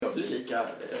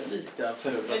lika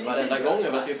förundrad varenda gång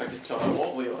över att vi faktiskt klarar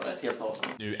av att göra ett helt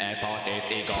avsnitt. Nu är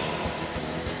partyt igång.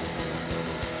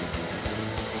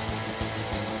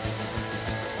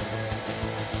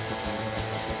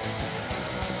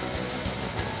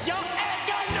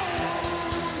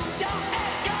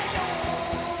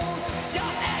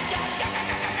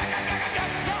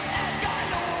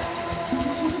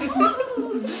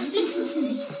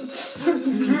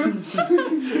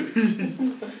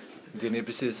 Det ni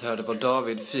precis hörde var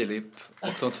David, Filip och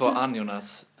de två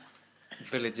Anjornas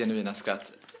väldigt genuina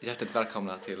skratt. Hjärtligt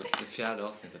välkomna till det fjärde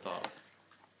avsnittet av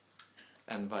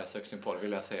En varje söker sin podd,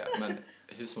 vill jag säga. Men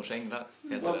Husmors änglar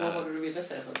heter Vad det här. var det du ville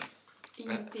säga?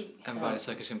 Ingenting. En varje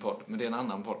söker sin podd, men det är en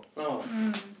annan podd. Ja.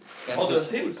 Har du en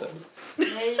till?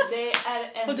 Nej, det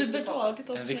är en. Har du bedragit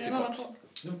oss En riktig med en podd.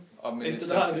 annan Ja, men Inte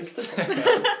det här riktigt.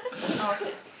 Ja,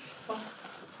 okej.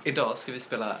 Idag ska vi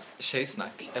spela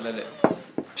Tjejsnack, eller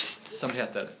pst, som det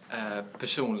heter.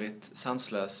 Personligt,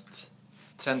 sanslöst,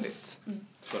 trendigt,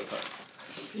 står det för.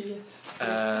 Yes.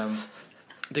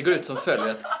 Det går ut som följer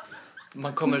att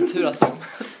man kommer turas om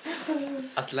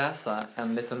att läsa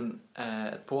en liten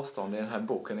ett påstående i den här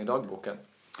boken, i dagboken.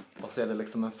 Och så är det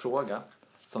liksom en fråga,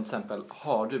 som till exempel: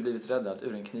 har du blivit räddad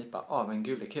ur en knipa av en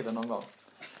gullig kille någon gång?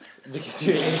 Vilket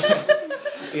ju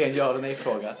är en ja eller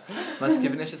nej-fråga. Man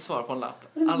skriver ner sitt svar på en lapp.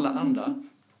 Alla andra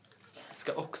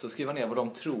ska också skriva ner vad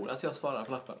de tror att jag svarar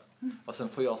på lappen. Och sen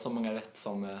får jag så många rätt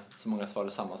som så många svarar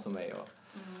samma som mig. Och,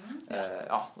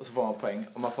 och så får man poäng.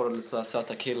 Och man får lite så här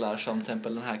söta killar, som till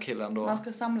exempel den här killen då. Man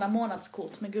ska samla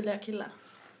månadskort med gulliga killar.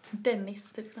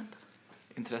 Dennis till exempel.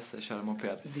 Intresse, köra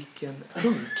moped. Vilken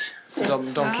hunk. Så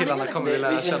de killarna kommer vi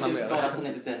lära känna mer. Bara att han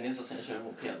heter Dennis och sen kör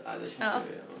moped. Ja, det känns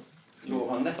ju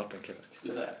lovande. Toppen kille.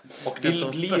 Skulle jag säga. Och den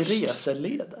som Bli först...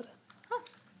 reseledare.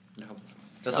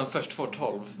 Den som först får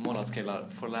 12 månadskillar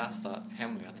får läsa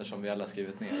hemligheter som vi alla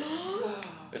skrivit ner.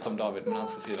 Utom David, men han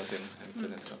ska skriva sin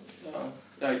högtidlighetskrav. Ja,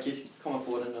 jag kan komma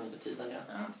på den under tiden,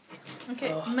 ja.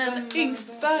 Okej, men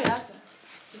yngst börjar.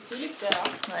 Filip det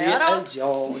då? Det är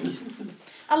jag.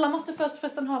 Alla måste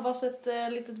förresten ha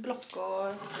varsitt litet block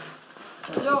och...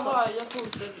 Jag tog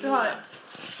det. Du har ett.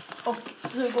 Och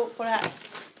Hugo får det här.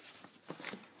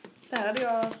 Det här hade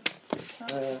jag...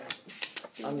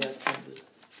 Anja,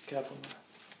 kan jag få med?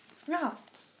 Jaha.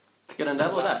 Ska den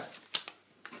där vara där?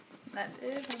 Nej,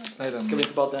 det är... Nej, den... Ska vi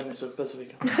inte bara Dennis uppe så vi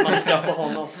kan maska på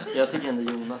honom? Jag tycker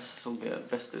ändå Jonas såg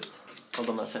bäst ut av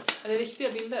de här sett. Är det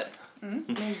riktiga bilder?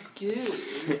 Men gud.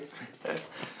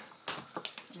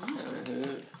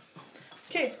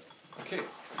 Okej.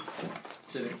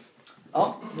 Filip.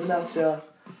 Ja, nu läser jag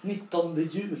 19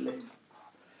 juli.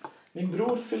 Min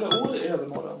bror fyller år i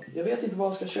övermorgon. Jag vet inte vad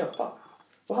han ska köpa.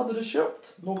 Vad hade du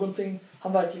köpt? Någonting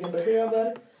han verkligen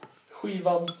behöver?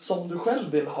 Skivan som du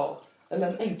själv vill ha? Eller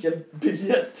en enkel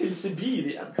biljett till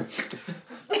Sibirien?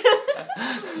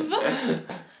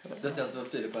 Det är alltså vad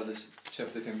Filip hade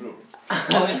köpt till sin bror.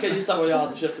 Ja, ni ska gissa vad jag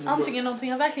hade köpt till min bror. Antingen någonting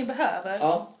jag verkligen behöver.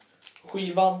 Ja.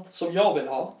 Skivan som jag vill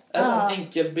ha. Eller en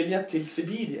enkel biljett till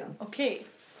Sibirien. Okej.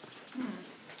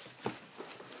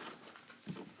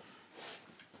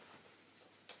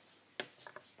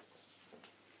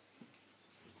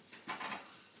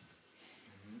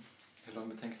 Hur lång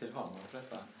betänketid har man för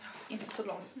detta? Inte så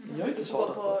långt. Jag har inte Gå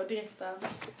svarat på på. direkta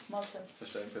magkänsla.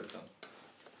 Första impulsen.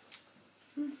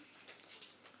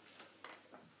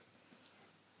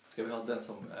 Ska vi ha den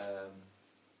som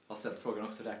har ställt frågan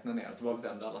också räkna ner? Så bara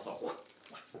vänder alla saker.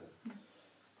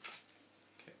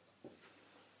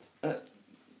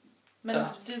 Men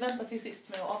du väntar till sist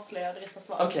med att avslöja det rätta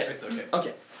svaret.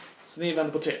 Okej. Så ni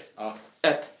vänder på 3. Ja.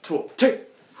 1, 2, 3.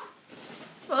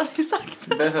 Vad har du sagt?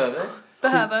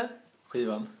 Behöver.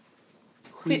 Skivan.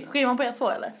 Skivan på er 2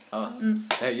 eller? Ja.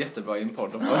 Det är jättebra i en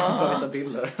podd. De har vissa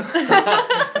bilder.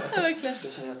 Ja, verkligen.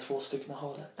 Jag säger 2 stycken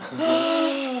har rätt.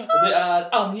 Och det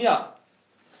är Anja.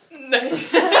 Nej.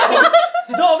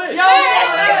 David! Ja!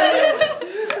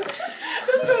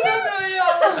 Jag trodde att det var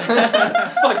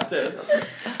jag. Fuck det.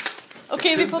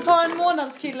 Okej, vi får ta en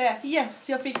månadskille. Yes,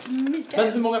 jag fick Mikael.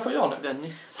 Men hur många får jag nu?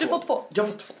 Dennis. Du får 2. Jag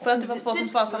får 2. För att du var 2 som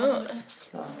svarar samma som dig.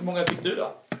 Ja, hur många fick du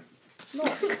då?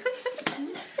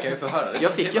 Kan vi få höra det?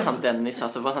 Jag fick ju han Dennis,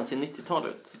 alltså vad han ser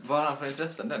 90-talet. Vad har han för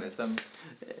intressen, Dennis?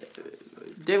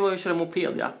 Det var ju att köra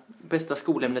moped, ja. Bästa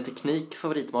skolämne teknik,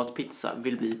 favoritmat, pizza,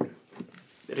 vill bli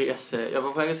jag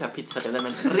var på väg att säga pizzaledare,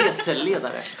 men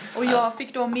reseledare. Och jag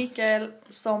fick då Mikael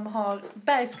som har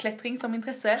bergsklättring som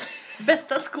intresse.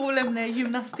 Bästa skolämne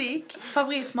gymnastik,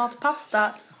 favoritmat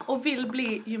pasta och vill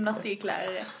bli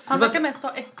gymnastiklärare. Han verkar mest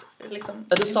ha ett liksom.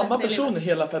 Är det samma person i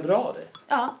hela februari?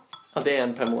 Ja. Ja, det är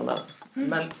en per månad.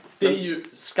 Men det är ju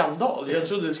skandal. Jag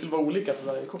trodde det skulle vara olika för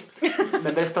varje kort.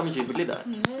 Men berätta om Juli där.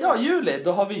 Ja, Juli.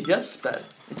 Då har vi Jesper.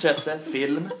 Intresse,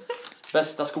 film.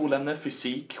 Bästa skolämne,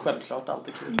 fysik. Självklart,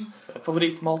 alltid kul.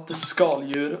 Favoritmat är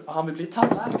skaldjur. Och han vill bli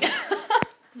tandläkare.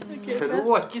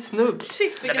 Tråkig snugg.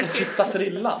 Shit, vilken Sista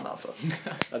frillan alltså.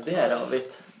 Ja, det är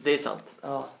avigt. Det är sant.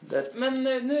 Ja, det... Men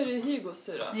nu är det Hugos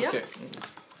tur då. Ja. Okej.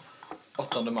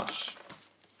 8 mars.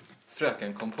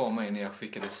 Fröken kom på mig när jag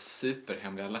skickade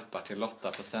superhemliga lappar till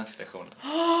Lotta på svensklektionen.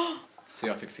 Så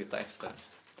jag fick sitta efter.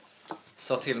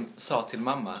 Sa till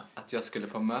mamma att jag skulle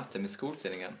på möte med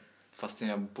skoltidningen, fast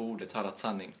jag borde talat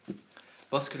sanning.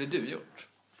 Vad skulle du gjort?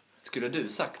 Skulle du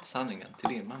sagt sanningen till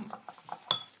din mamma?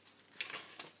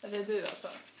 Är det du alltså?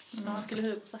 Man skulle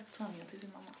Hugo sagt sanningen till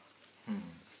sin mamma.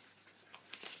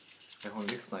 Ja, hon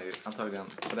lyssnar ju antagligen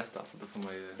på detta, så då får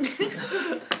man ju...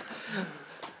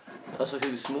 Alltså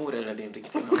husmor eller din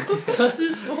riktiga mamma?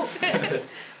 Husmor.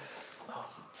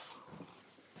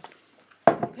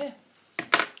 Okej.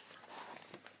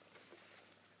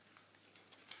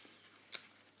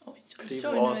 Oj,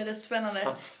 nu är det spännande.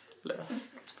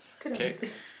 Sanslös.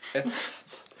 Okej. 1,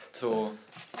 2,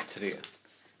 3.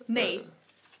 Nej.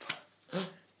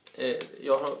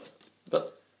 Jag har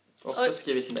också Oj.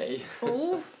 skrivit nej.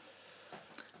 Oh.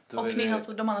 Då Och är ni det har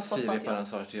så de andra två svarat Filip har ja.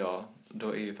 svarat ja. Då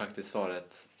är ju faktiskt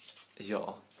svaret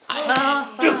ja. Ah,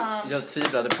 fan. Jag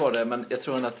tvivlade på det, men jag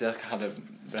tror ändå att jag hade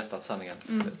berättat sanningen.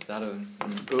 Det hade,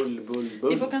 Bull, bull, Vi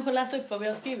bull. får kanske läsa upp vad vi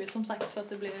har skrivit som sagt för att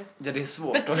det blir Ja, det är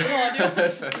svårt bättre att radio.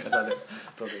 förmedla det.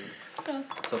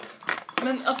 Så att,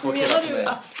 Men alltså Två killar menar för du mig.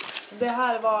 att det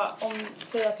här var,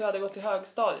 säg att du hade gått i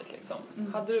högstadiet liksom.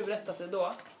 Hade du berättat det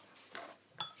då?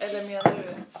 Eller menar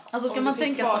du Alltså ska om man du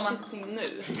fick tänka som man kvarsittning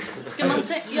nu?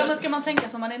 ska man tänka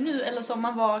som man är nu eller som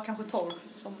man var kanske 12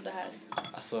 som det här.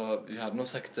 alltså, jag hade nog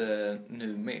sagt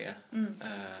nu med.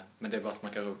 Men det är bara att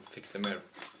man kanske fick det mer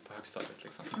på högstadiet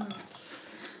liksom.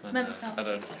 Men, ja.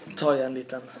 eller, tar jag en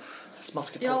liten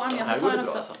smaskig Jag och på. Anja Här får går ta det en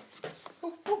bra också.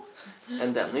 alltså.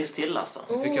 En Dennis till alltså.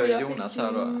 Nu fick jag Jonas fick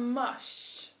här då. Mars.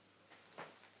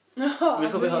 Ja, Nu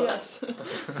får vi höra. Andreas.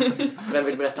 Vem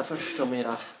vill berätta först om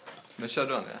era... Men kör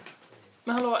du Anja?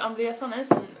 Men hallå, Andreas han är en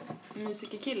sån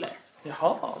musikerkille.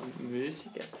 Jaha.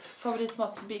 Musiker?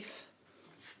 Favoritmat biff.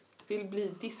 Vill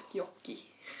bli diskjockey.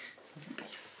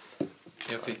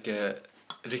 Jag fick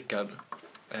Rickard,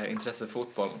 intresse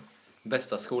fotboll,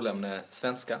 bästa skolämne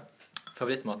svenska,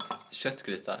 favoritmat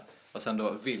köttgryta och sen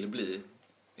då vill bli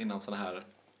inom såna här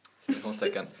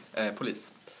citationstecken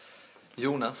polis.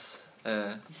 Jonas,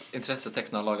 intresse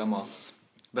teckna och laga mat,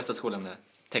 bästa skolämne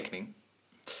teckning,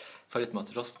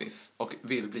 favoritmat rostbiff och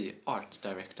vill bli art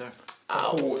director.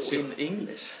 Oh, in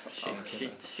English.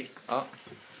 Shit. Ja,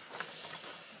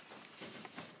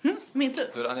 Min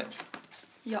tur. hur är Anja?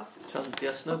 Ja.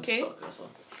 Töntiga snubbsaker alltså.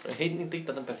 Jag har inte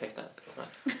hittat den perfekta. Nej,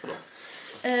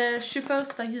 förlåt.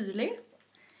 21 juli.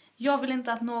 Jag vill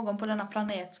inte att någon på denna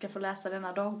planet ska få läsa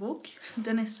denna dagbok.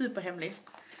 Den är superhemlig.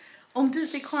 Om du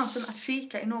fick chansen att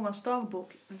kika i någons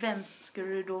dagbok, vems skulle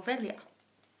du då välja?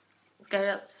 Ska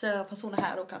jag säga personer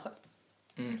här då kanske?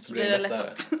 Så blir det lättare.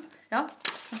 Ja,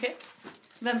 okej.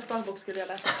 Vems dagbok skulle jag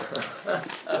läsa?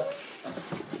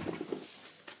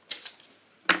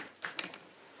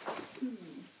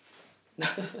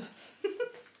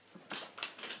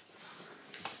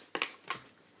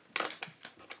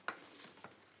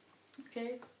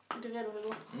 Okej, är du redo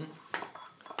Hugo?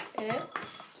 1,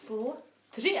 2,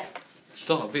 3.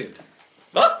 David.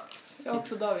 Va? Jag är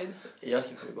också David. Jag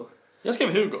ska Hugo. Jag skrev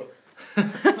Hugo.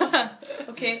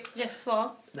 Okej, rätt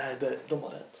svar. Nej, de har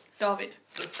rätt. David.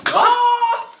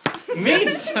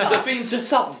 Miss! Det är för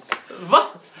intressant. Va?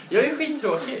 Jag är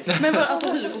skittråkig. Men vad,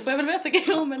 alltså Hugo får jag väl veta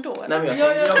grejer om ändå? Eller? Nej,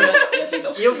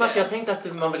 men jo, fast jag tänkte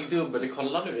att man vill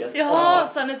dubbelkolla, du vet. Ja,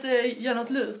 så han inte gör något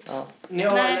lurt. Ja.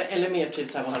 Ja, Nej. eller mer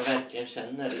typ så här vad han verkligen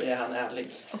känner. Är han ärlig?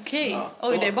 Okej. Ja,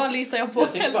 Oj, så. det är bara litar jag på.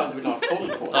 Jag tycker bara att du vill ha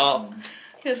koll på det. Ja.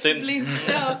 Helt synd. blind.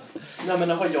 Ja. Nej, men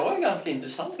har jag är ganska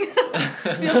intressant.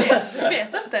 Jag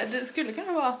vet inte. Det skulle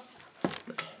kunna vara...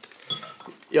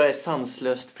 Jag är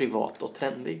sanslöst privat och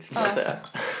trendig, ska jag säga.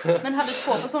 Men hade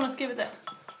 2 personer skrivit det?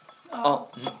 Ja.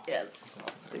 Yes.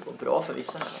 Det går bra för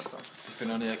vissa här alltså. Fick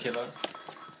några nya killar?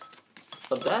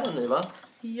 Ja, där är ni va?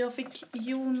 Jag fick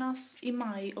Jonas i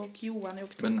maj och Johan i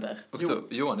oktober. Men också,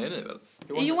 Johan är ni väl?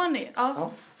 Johan är, ja.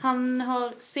 Ja. Han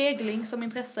har segling som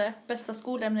intresse, bästa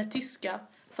skolämne tyska,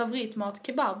 favoritmat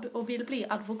kebab och vill bli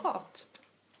advokat.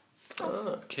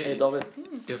 Okej. Hej David.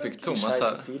 Jag fick Thomas Scheisse,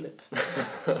 här. Filip.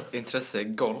 Intresse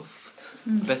golf.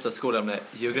 Bästa skolämne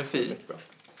geografi.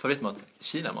 Favoritmat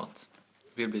kinamat.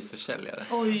 vill bli försäljare.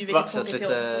 Oj, vilket Va? tråkigt Känns jobb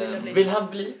lite- vill jag bli. Vill han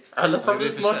bli? Alla Han vill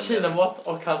bli favoritsmak försäljare. kinamat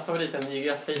och hans favorit är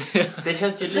geografi. Det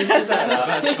känns ju lite så här.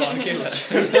 Världsvan kille.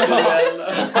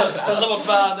 Ställa vårt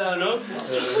världen runt.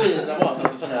 Kinamat,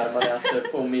 alltså sån här man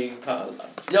äter på Ming Pal.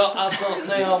 Ja, alltså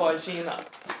när jag var i Kina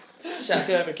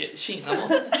käkade jag mycket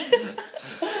Kinamat.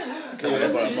 Kan det bara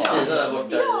vara. Kina där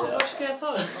borta Ja, i... var ska jag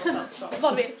ta den någonstans ifrån?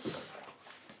 Vad vill?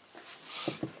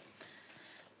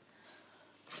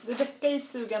 Rebecka i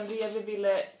stugan bredvid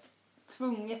ville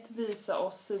tvunget visa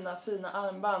oss sina fina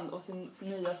armband och sin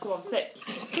nya sovsäck.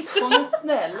 Hon är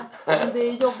snäll, men det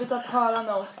är jobbigt att höra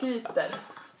när hon skryter.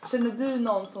 Känner du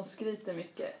någon som skryter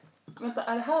mycket? Vänta,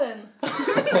 är det här en...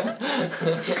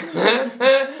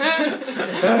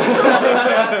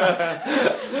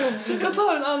 Jag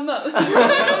tar en annan.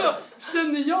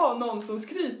 Känner jag någon som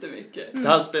skryter mycket? Det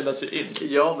här spelas ju in.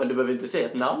 Ja, men du behöver inte säga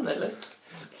ett namn, eller?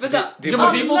 Vänta, Ja,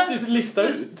 men vi måste ju lista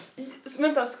ut.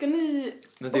 Vänta, ska ni...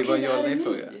 Men det var en ja eller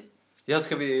nej-fråga. Ja,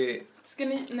 ska vi... Ska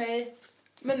ni... Nej.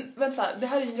 Men vänta, det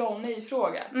här är en ja och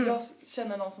nej-fråga. Jag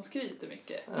känner någon som skryter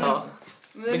mycket. Ja.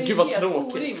 Men den Men är gud, vad helt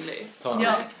tråkigt. orimlig. Ta en.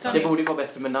 Ja, ta Det det. borde ju vara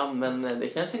bättre med namn, men det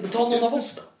kanske inte... Ta någon av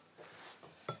oss då.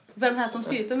 Vem här som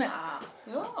skryter mest?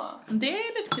 Ja. Det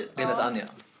är lite kul. Enligt Anja.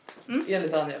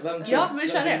 Enligt Anja, vem Ja, vi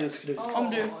kör vem det. du skryta? Om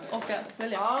du orkar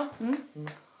välja. Ja.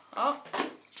 Ja.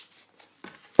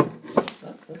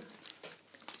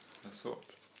 Svårt.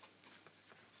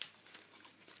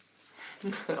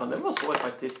 Ja, den var svår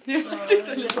faktiskt. Det är faktiskt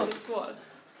väldigt svårt. svår.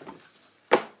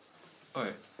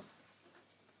 Oj.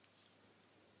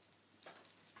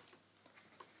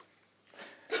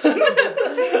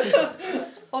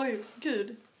 Oj,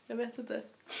 gud. Jag vet inte.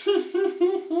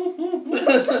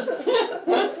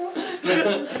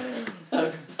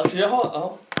 Alltså jag har...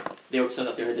 Ja. Det är också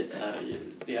att jag är lite så här...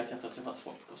 Det är att jag inte har träffat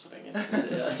folk på så länge.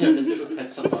 Jag är lite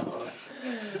upphetsad bara.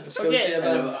 Ska vi Okej. se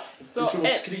vem du Så, tror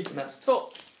 1, skryter mest? 2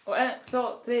 och 1, 2,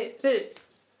 3, 4.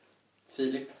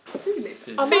 Filip. Filip.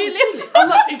 Filip. Alla Filip.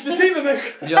 Alla, inklusive mig.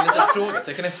 Jag har lite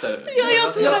frågetecken efter. Ja,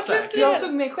 jag tog Jag är verkligen säker. Jag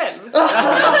tog mig själv.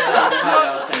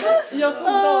 Jag tog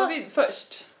David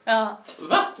först. Ja.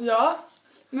 Va? Ja.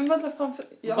 Men vänta, fan.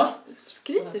 Va?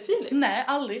 Skryter Filip? Nej,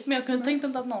 aldrig. Men jag kunde tänkte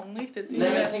inte att någon riktigt Nej,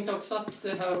 men jag tänkte också att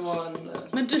det här var en...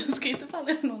 Men du skryter för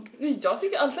aldrig någonting. Nej, jag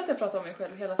tycker alltid att jag pratar om mig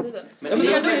själv hela tiden. Ja, men det det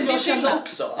är var det det jag kände skillnad.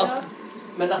 också. Ja. Att,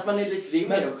 men att man är lite... Det är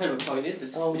mer självupptagen, det är inte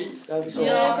ja, sprit. ja, så,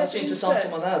 Ja, man är så kanske intressant inte.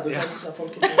 som man är. Då Ja. kanske så här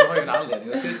folk inte... Det har ju en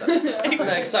anledning att skryta.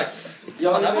 Nej, exakt.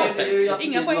 Ja, Man är men perfekt. jag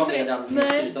tycker Inga det poäng var till det. med den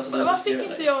Nej, skryta som varför fick jag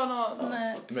inte jag någon?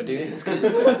 Nej. Men det är ju inte skryt, det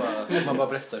är bara, man bara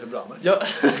berättar hur bra man är. Ja,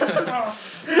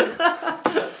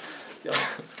 Ja.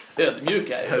 ödmjuk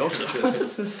är jag också.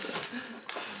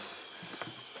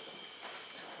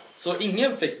 Så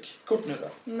ingen fick kort nu då?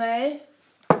 Nej.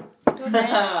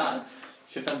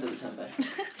 25 december.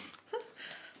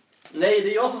 Nej,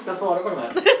 det är jag som ska svara på de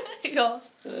här. Ja.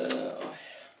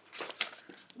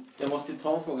 Jag måste ju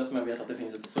ta en fråga som jag vet att det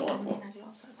finns ett svar på.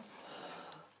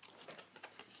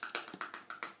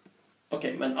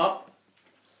 Okej, men ja.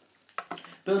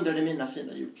 Beundrade mina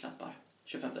fina julklappar.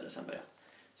 25 december, ja.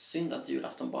 Synd att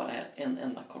julafton bara är en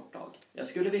enda kort dag. Jag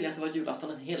skulle vilja att det var julafton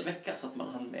en hel vecka så att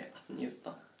man hann med att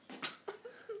njuta.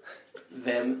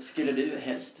 Vem skulle du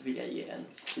helst vilja ge en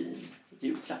fin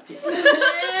julklapp till?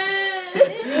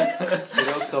 Är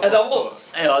det också Är det av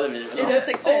oss? Ja, det blir Är väl. det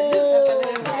sexuellt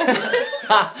julklapp eller?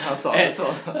 Han sa det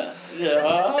så. Ja,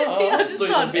 Ja, Står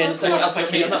sa ju det. bild så alltså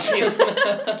jag menar till.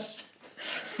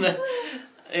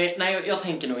 nej, jag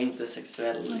tänker nog inte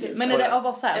sexuell julklapp. Men är det av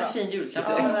oss här En då? fin julklapp.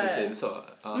 Lite Ja. exklusiv så.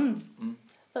 Ja. Mm.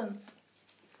 Fint.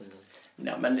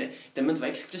 Ja, men det behöver inte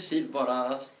vara exklusiv,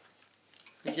 bara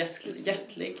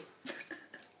hjärtlig.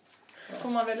 Får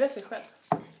man välja sig själv?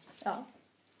 Ja.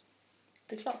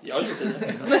 Det är klart. Jag har gjort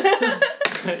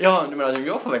det. Ja, du menar att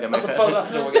jag får välja mig Alltså själv? förra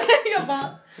frågan. Jag bara...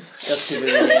 Jag skulle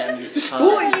vilja en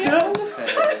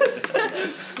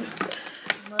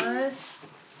Nej.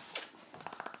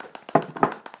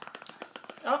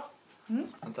 Ja.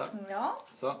 Vänta. Ja.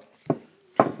 Så.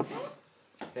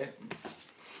 Okej.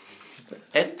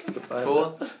 1,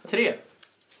 2, 3.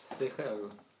 Säg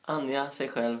själv. Anja, sig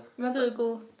själv.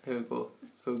 Hugo. Hugo,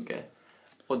 Hugge.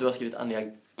 Och du har skrivit Anja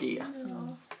G.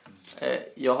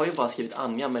 Jag har ju bara skrivit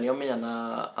Anja, men jag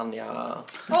menar Anja...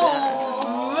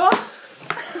 Åh!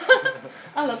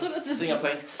 Alla trodde att Så inga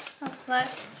poäng. Nej,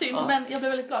 synd, Ja. men jag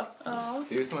blev väldigt glad. Ja.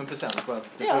 Det är ju som en present på att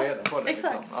du Ja, får reda på det.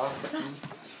 exakt. Liksom.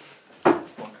 Ja.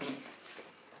 Smart.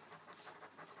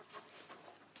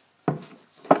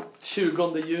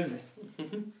 20 juni.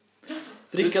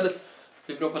 Drickade...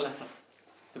 Du är bra på att läsa.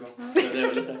 Det är bra. Det är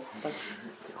väl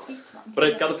Skitman.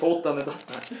 Bräckade foten idag.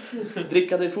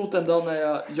 Drickade i foten då när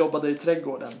jag jobbade i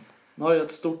trädgården. Nu har jag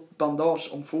ett stort bandage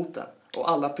om foten och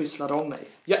alla pysslar om mig.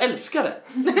 Jag älskar det!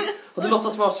 Och du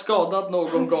låtsas vara skadad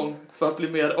någon gång för att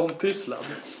bli mer ompysslad.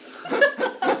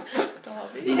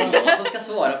 Det är jag som ska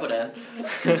svara på den.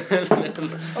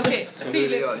 Okej,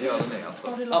 Filip. Jag gör det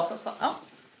alltså. Har du låtsas vara? Ja.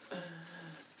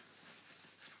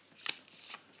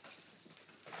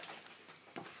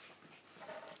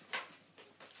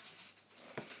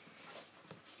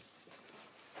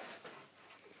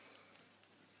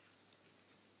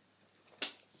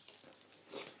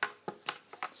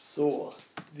 Så,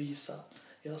 visa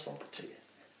era svar på 3.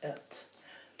 1,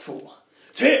 2,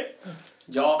 3!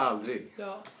 Ja. Aldrig.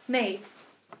 Ja. Nej.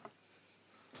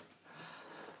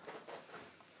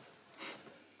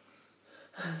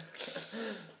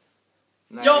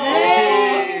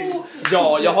 Nej.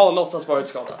 Ja, jag har låtsas varit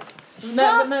skadad.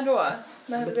 När då?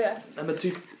 När hände det? Nej, men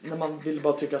typ när man vill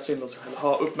bara tycka synd om sig själv.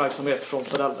 Ha uppmärksamhet från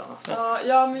föräldrarna.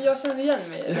 Ja, men jag känner igen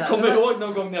mig i det Jag här. kommer ihåg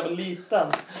någon gång när jag var liten.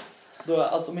 Då,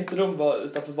 alltså mitt rum var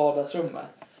utanför vardagsrummet.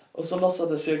 Och så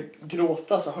låtsades jag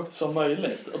gråta så högt som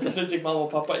möjligt. Och till slut gick mamma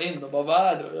och pappa in och bara, vad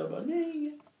är det? Och jag bara,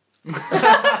 nej.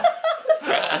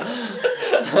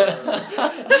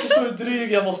 Jag förstår hur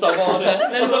dryg jag måste ha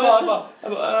varit. Och så var jag bara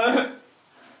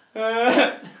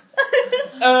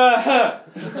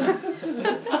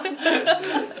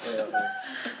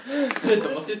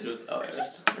De måste ju tro... Ja, jag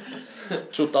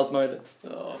vet. trott allt möjligt.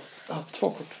 Ja. 2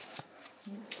 kort.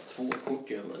 2 kort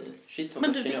gör man ju. Shit, vad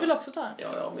Men du mycket fick jag... väl också ta den?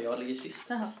 Ja, men jag ligger sist.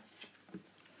 Jaha.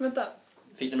 Vänta.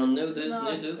 Fick du någon nu?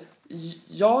 Nej, Du? just det.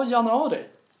 Ja, januari.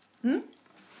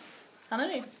 Han är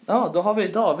ny. Ja, då har vi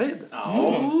David.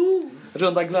 Ja.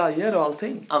 Runda glajer och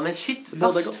allting. Ja, men shit,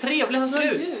 Båda vad gott. trevlig han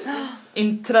ser ut. Gud.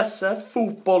 Intresse,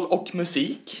 fotboll och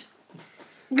musik.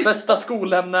 Bästa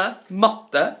skolämne,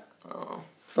 matte. Ja.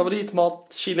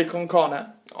 Favoritmat, chili con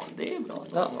carne. Ja, det är bra.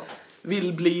 Ja.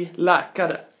 Vill bli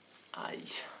läkare. Aj.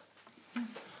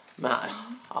 Men,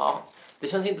 ja. Det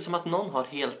känns inte som att någon har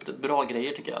helt bra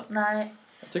grejer, tycker jag. Nej.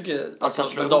 Jag tycker Alltså,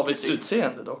 alltså, Davids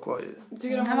utseende dock var ju... Jag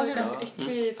tycker de Han har var ganska bra.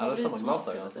 äcklig Alla samma favoritmat.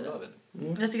 glasögon som David.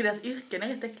 Jag tycker deras yrken är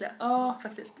rätt äckliga. Ja,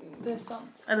 Faktiskt. det är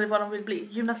sant. Eller vad de vill bli.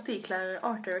 Gymnastiklärare,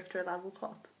 art director eller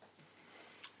advokat.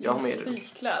 Jag har med det.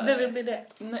 Gymnastiklärare. Vem vill bli det?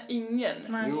 Nej, ingen.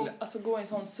 Nej. Jo. Alltså gå i en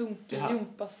sån sunkig Ja.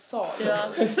 gympasal. Ja.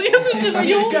 Så jag trodde det var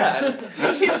Juggar!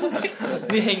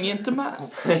 Ni hänger inte med.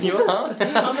 Ja.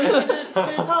 Ja, men ska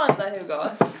vi ta den där, Hugo?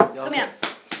 Kom igen.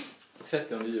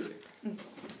 30 juli.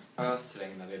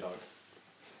 Ösregnar idag.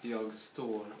 Jag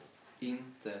står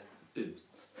inte ut.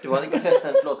 Det var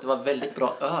förresten, förlåt, det var väldigt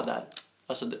bra ö där.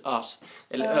 Alltså ös.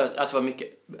 Eller ö, att det var mycket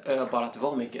ö, bara att det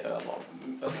var mycket ö var.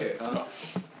 Okej, ja. Bra.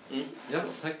 Ja,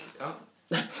 tack. Ja.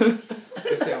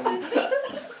 Ska se om...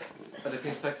 Ja,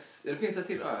 det finns ett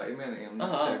till ö i meningen.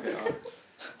 Aha. Ja.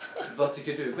 Vad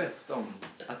tycker du bäst om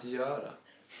att göra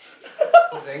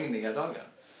regniga dagar?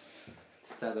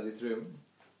 Städa ditt rum,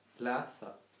 läsa,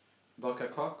 baka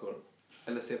kakor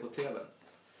eller se på TV?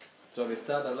 Så har vi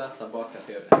städa, läsa, baka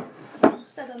TV.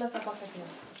 Städa, läsa, baka till.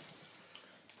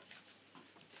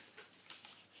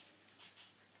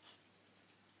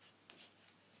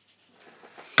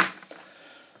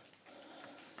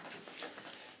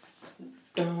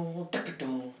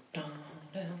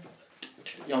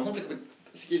 Jag har inte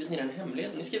skrivit ner en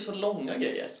hemlighet. Ni skriver så långa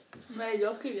grejer. Nej,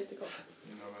 jag skriver jättekort.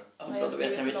 Ja, Nej, bra, jag då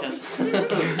vet jag vilka.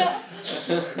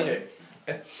 Okej.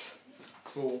 1,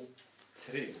 2,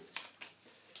 3.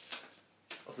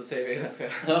 Och så säger vi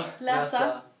det. Ja.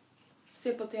 Läsa.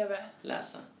 Se på TV.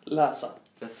 Läsa. Läsa.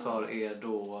 Rätt svar är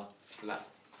då läs.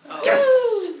 Yes!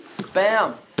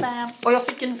 Bam! Sam. Och jag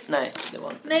fick en... Nej, det var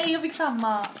inte. Nej, jag fick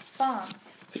samma. Fan.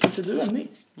 Fick inte du en ny?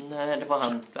 Nej, det var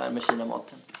han där med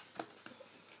Kina-maten.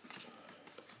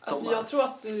 Alltså Thomas. jag tror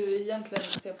att du egentligen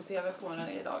ser på TV på den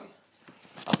idag.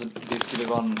 Alltså det skulle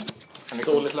vara en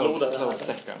liksom Dåligt blod där. close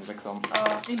second liksom.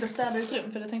 Ja. Inte städa ut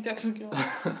rum, för det tänkte jag också skulle vara.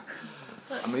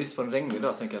 Ja, men just på en regnig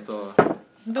dag tänker jag att då...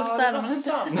 Då Ja, det städar var man inte.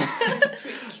 sant.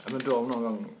 Ja, men då om någon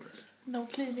gång... No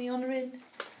cleaning on rain.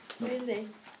 Really?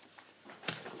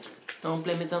 Don't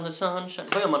blame it on the sunshine.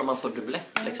 Vad gör man om man får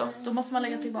dubblett liksom? Då måste man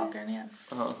lägga tillbaka den igen.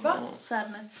 Aha. Va? Ja.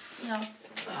 Sadness. Ja.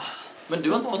 Men du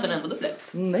har inte fått en enda dubblett?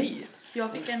 Nej.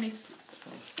 Jag fick en nyss.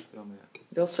 Jag med.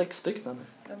 Jag har 6 stycken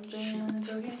nu.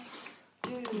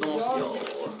 Då måste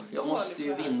jag måste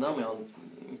ju vinna om jag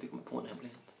inte kommer på en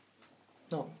hemlighet.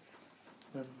 Ja.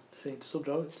 Men det ser inte så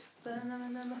bra ut.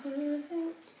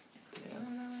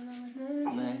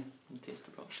 Nej, inte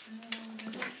jättebra.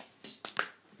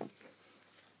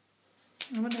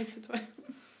 Ja, men det är riktigt vad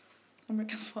om jag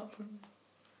kan svara på den.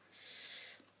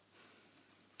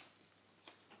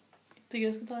 Tycker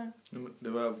jag ska ta den? Det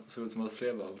var så ut som att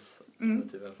flervals Mm.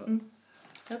 i alla fall. Mm.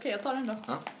 Okej, jag tar den då.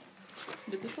 Ja.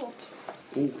 Det blir svårt.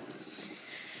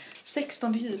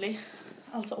 16 juli,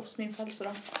 alltså också min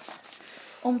födelsedag.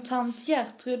 Om tant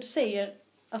Gertrud säger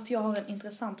att jag har en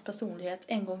intressant personlighet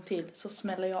en gång till så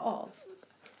smäller jag av.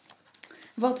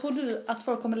 Vad tror du att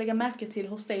folk kommer lägga märke till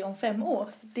hos dig om 5 år?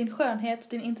 Din skönhet,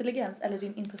 din intelligens eller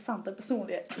din intressanta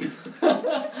personlighet?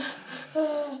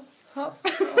 Ja.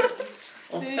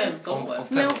 Om 15 år.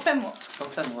 Nej, om 5 år. Om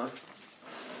 5 år.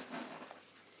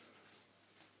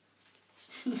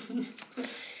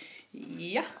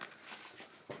 Ja.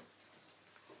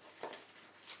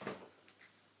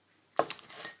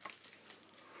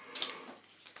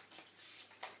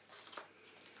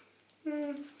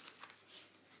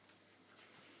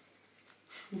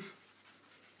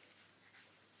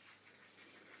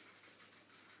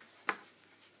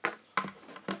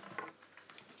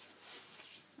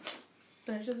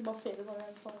 Det känns bara fel vad jag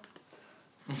ens svarar.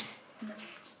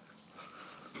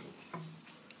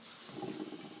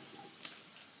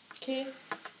 Okej.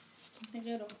 Är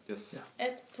ni redo? Yes.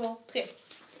 1, 2, 3.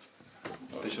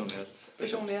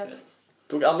 Personlighet.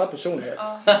 Tog alla personlighet?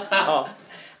 Ja.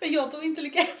 Men jag tog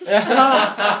intelligens. Nice.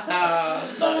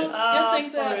 Jag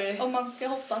tänkte sorry. om man ska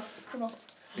hoppas på något.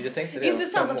 Jag tänkte det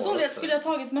Intressanta personlighet skulle jag ha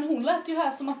tagit, men hon lät ju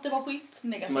här som att det var skit Så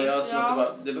man negativt. gör så att det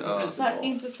bara... Det behöver Ja. inte Så här, vara...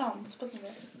 intressant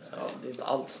personlighet. Ja, det är inte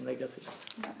alls negativt.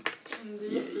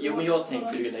 Jo, men jag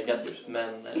tänker ju negativt,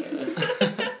 men...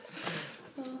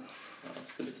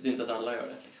 det betyder inte att alla gör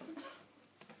det, liksom.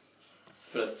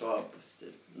 För att vara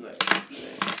positiv. Nej.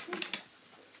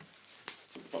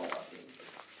 Så bara...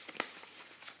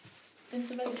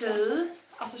 Okej,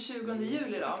 alltså 20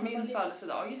 juli då, min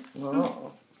födelsedag.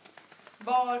 Ja.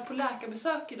 Var på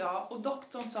läkarbesök idag och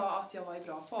doktorn sa att jag var i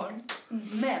bra form.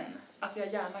 Men att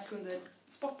jag gärna kunde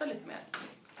sporta lite mer.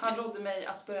 Han rådde mig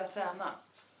att börja träna.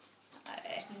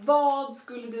 Nej. Vad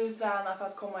skulle du träna för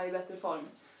att komma i bättre form?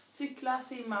 Cykla,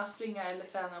 simma, springa eller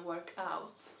träna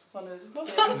workout? Vad nu? Vad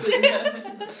fan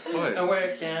Oj. A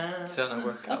workout. Träna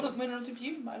workout. Alltså menar du typ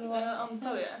gymma eller vad? Jag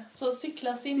antar det. Så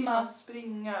cykla, Simma, simma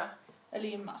springa. eller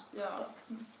gymma? Ja.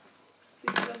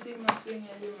 Cykla, simma, springa,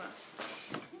 gymma.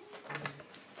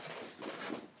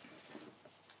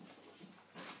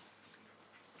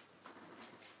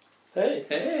 Hej!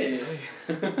 Hej!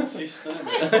 Tystare.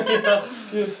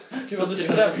 Gud vad du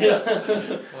skrämdes.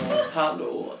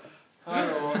 Hallå!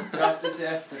 Hallå, grattis i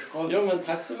efterskott. Jo, men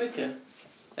tack så mycket.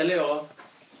 Eller ja,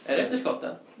 är det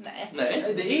efterskotten? Nej.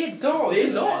 Nej. Det är idag. Det är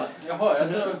idag. Jaha, jag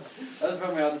tror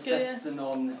om jag hade Ska vi- sett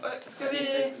någon... Ska vi...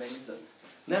 länge sedan.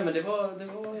 Nej, men det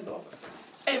var idag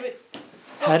faktiskt. Ska vi...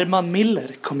 Herman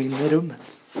Miller kom in i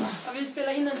rummet. Ja, vi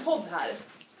spelar in en podd här.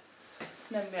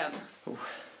 Nämligen.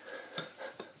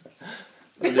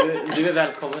 Du är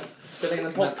välkommen. Spela in en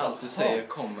Men podcast. allt du säger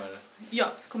kommer Ja,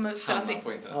 kommer spelas hamna in.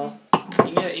 på internet.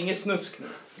 Ja. Inget snusk nu.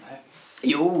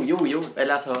 Jo.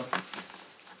 Eller alltså...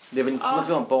 Det är väl inte som att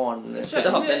vi har barn... Nu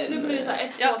får vi så här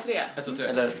 1, 2, 3. 1, 2, 3.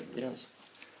 Eller gräns.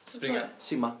 Springa.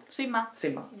 Simma. Simma.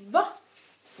 Simma. Va?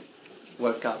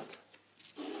 Workout.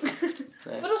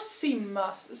 Nej. Vadå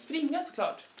simma? Springa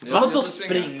såklart. Vadå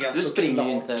springa? Du springer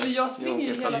ju inte. Men jag springer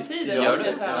ju Jo, hela fast- tiden. Gör Jag du?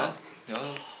 ska träna. Ja.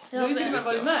 Du har ju till och med visst,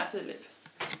 varit ja. med, Filip.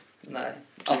 Nej,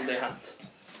 aldrig hänt.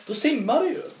 Då simmar du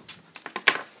ju.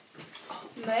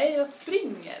 Nej, jag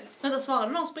springer. Vänta,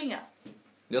 svarade någon springa?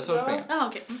 Jag sa springa. Ja,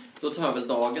 okej. Då tar jag väl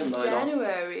dagen då idag.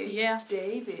 January. Yeah.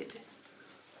 David.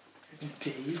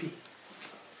 Davy.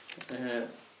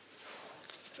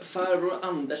 Farbror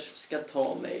Anders ska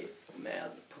ta mig med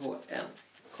på en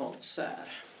konsert.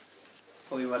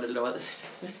 Oj, vad det låter.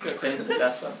 Jag kan inte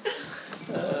läsa.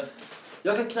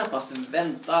 Jag kan knappast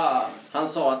vänta. Han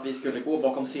sa att vi skulle gå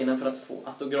bakom scenen för att få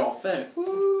autografer.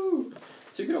 Woo!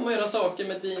 Tycker du om att göra saker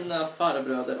med dina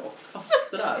farbröder och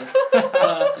fastrar?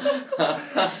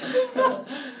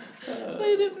 Vad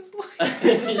är det för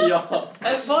fråga? Ja.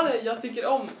 Var det jag tycker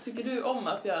om? Tycker du om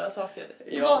att göra saker?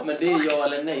 Ja, men det är ja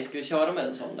eller nej. Ska vi köra med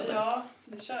en sån eller? Ja,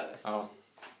 vi kör. Ja.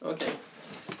 Okej.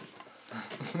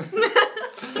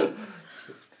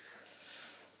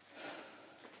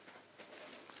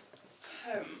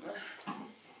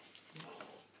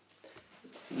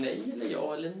 Nej eller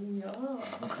ja eller ja.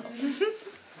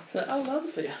 Så alla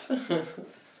hade fel.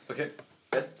 Okej.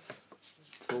 1,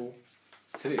 2,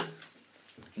 3.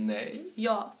 Nej.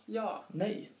 Ja. Ja.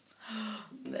 Nej.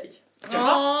 Nej.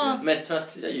 Ja. Mest för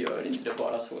att jag gör inte det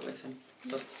bara så liksom.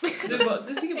 Så att,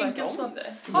 Du tycker bara inte Enkelt om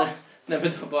det. nej men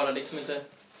det var bara liksom inte...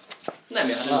 Nej men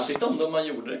jag hade nog tyckt om det om man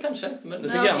gjorde det kanske. Men Du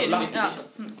det fick Ja, en okej, lapp. ja.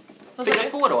 Vad sa fick jag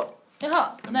du? 2 då? Jaha,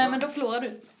 nej men då förlorar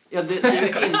du. Ja, det är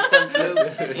instant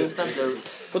lose. Instant lose.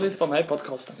 Får du inte vara med i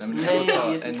podcasten? Nej, men du Nej, får ta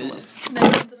det är en ny. Nej, det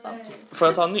är inte sant. Får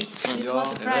jag ta en ny?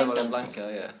 Ja, jag vet vad den blanka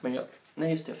är. Men jag...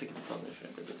 Nej just det, jag fick inte ta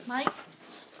den. Nej.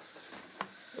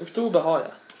 Oktober har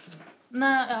jag.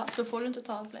 Nej, ja, då får du inte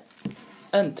ta fler.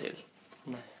 En till.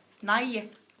 Nej.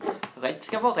 Rätt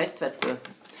ska vara rätt, vet du.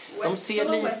 De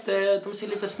ser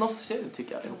lite snofsiga ut,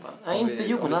 tycker jag allihopa. Nej, inte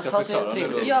Jonas, han ser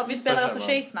trevlig ut. Ja, vi spelar alltså Förhöra.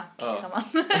 Tjejsnack.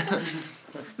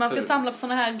 Man ska samla på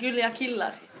såna här gulliga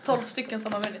killar. 12 stycken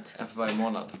som har vunnit. En för varje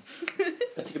månad.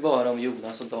 Jag tycker bara om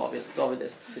Jonas och David. David är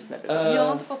snäll. Jag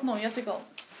har inte fått någon jag tycker om.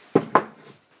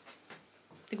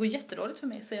 Det går jättedåligt för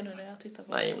mig, säger jag nu när jag tittar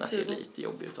på. Nej, Jonas ser lite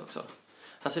jobbig ut också.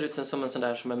 Han ser ut som en sån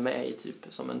där som är med i typ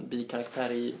som en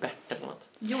bikaraktär i Bert eller något.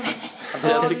 Jonas. Alltså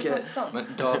jag tycker... Men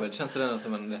David känns väl ändå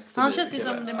som en rätt stabil Han känns ju kille.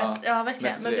 som det mest, ja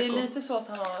verkligen. mest Men det är reko. lite så att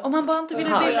han har... Om han bara inte ville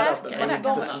Han bli är läkare där inte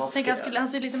kanske. Tänk han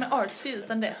ser lite mer artsy ut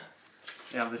än det.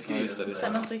 Ja, det Ja, skriver just det.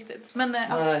 Stämmer inte riktigt. Men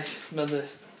ja. Nej, men...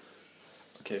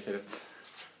 Okej, Filip.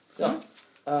 Ja.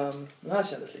 Den här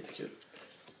kändes lite kul.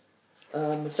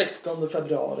 16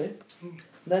 februari.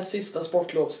 Näst sista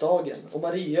sportlovsdagen. Och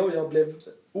Maria och jag blev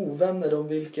ovänner om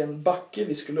vilken backe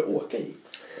vi skulle åka i.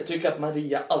 Jag tycker att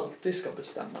Maria alltid ska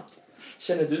bestämma.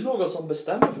 Känner du någon som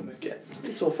bestämmer för mycket?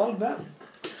 I så fall vem?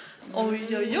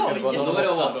 Oj, oj, Ska det vara oj. någon Då av är det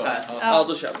oss oss här. Ja,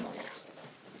 då kör man också.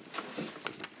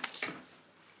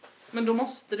 Men då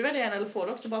måste du välja en eller får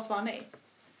du också bara svara nej?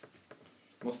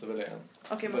 Måste välja en.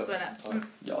 Okej, måste välja en. Ja. Mm.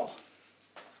 Ja.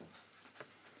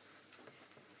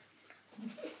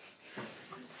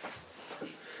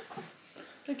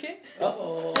 Okej.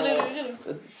 Ja. Eller är du redo?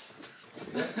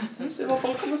 Vi ser vad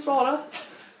folk kommer svara.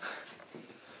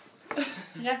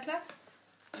 Räkna.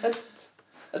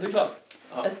 Är du klar?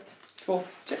 Ja. 1, 2,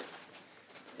 3.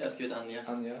 Jag har skrivit Anja.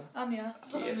 Anja.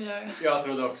 Jag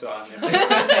trodde också Anja.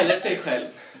 Eller dig själv.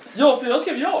 Ja, för jag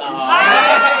skrev ja.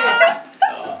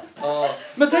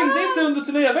 Men tänkte inte under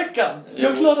turnéveckan.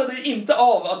 Jag Jo. klarade inte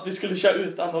av att vi skulle köra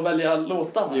utan att välja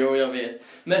låtarna. Jo, jag vet.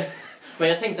 Men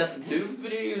jag tänkte att du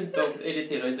blir ju inte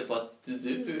irriterad inte på att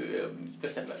du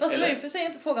bestämmer. Fast det var eller? ju för sig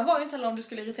inte frågan var ju inte heller om du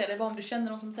skulle irritera dig, bara om du kände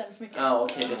någon som bestämde för mycket. Ja,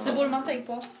 okej. det är Det sant. borde man tänkt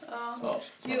på. Ja.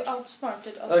 Smart. You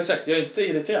outsmarted us. Ja, exakt. Jag är inte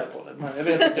irriterad på det, men jag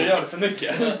vet att jag gör det för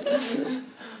mycket.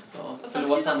 Ja, Fast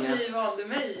förlåt att Anja. ni valde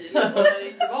mig liksom, när det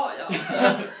inte var jag.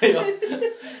 Ja.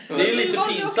 Det är lite var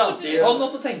det pinsamt. också du. Har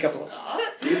något att tänka på. Ja.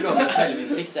 Det är ju bra med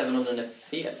självinsikt även om den är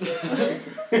fel.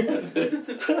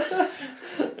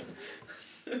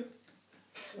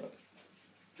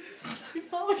 Fy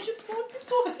fan vilket tråkigt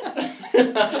fråga.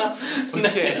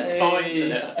 Nej, ta inte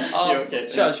det. Ja, Ja, okej.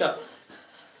 kör.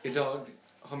 Idag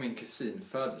har min kusin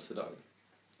födelsedag.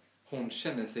 Hon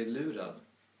känner sig lurad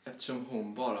eftersom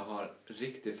hon bara har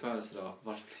riktig födelsedag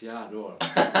vart 4:e år.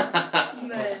 På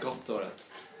Nej.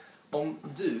 skottåret. Om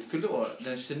du fyller år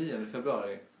den 29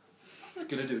 februari,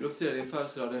 skulle du då fira din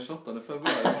födelsedag den 28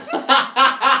 februari?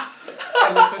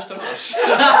 Eller 1 mars?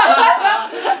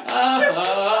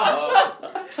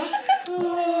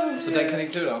 Så den kan ni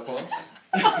klura på.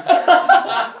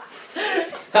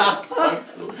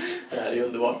 Det här är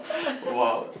underbart.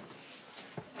 Wow.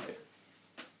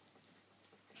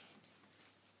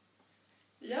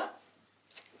 Ja.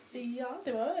 Ja,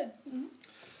 det var...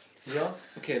 Ja,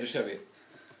 okej, då kör vi.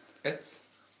 1,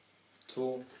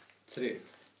 2, 3.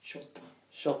 28.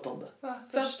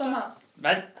 Första mars.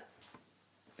 Men.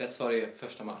 Rätt svar är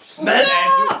 1 mars. Men.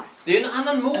 Det är ju en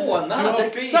annan månad.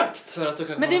 Exakt. För att du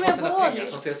kan Men det är komma mer få sina pengar vanligt.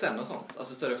 från CSN och sånt.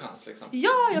 Alltså större chans liksom. Ja,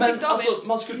 jag fick Men David. alltså,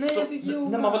 man skulle, Nej, jag fick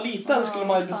Jonas. när man var liten skulle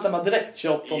man ju bestämma direkt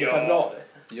 28 februari.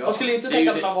 Ja. Man skulle inte Det är ju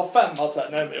tänka att man var 5 att säga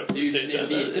nej men jag Det är ju precis,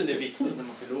 lite det viktigt när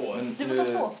man fyller år. Men Du får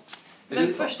ta 2.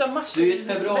 Men första mars... Du är ett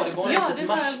februaribarn, Ja, inte det är ett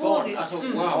så här marsbarn. vårigt. Alltså,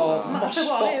 Mm. wow. Ja.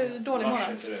 Februari är ju en dålig Mars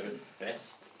månad. är för övrigt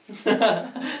bäst.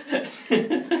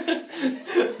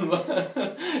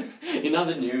 In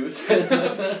other news.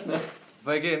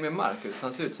 Vad är grejen med Marcus?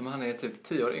 Han ser ut som han är typ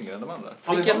 10 år yngre än de andra.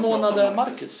 Vilken månad är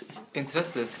Marcus i?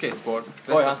 Intresse skateboard, Oj,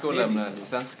 bästa han ser skolämne, lite.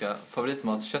 svenska,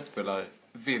 favoritmat, köttbullar,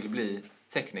 vill bli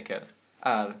tekniker,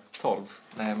 är 12.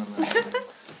 Nej men...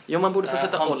 Jo, man borde få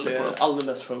sätta Han ålder på ser dem.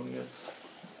 alldeles för ung ut.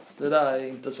 Det där är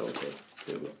inte så okej.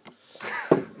 Hugo.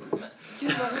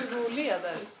 Gud vad Hugo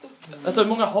leder stort. Vänta, hur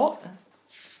många har?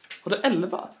 Har du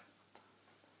 11?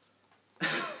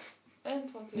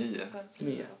 1, 2, 3, 9. 5, 6, 7,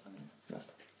 9. 8, 9.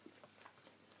 Nästa.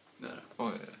 Nära.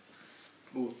 Oj.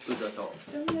 Mot budgetal.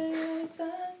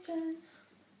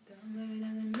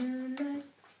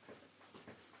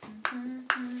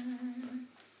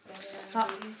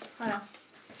 Ja.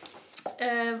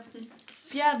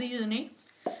 4 juni.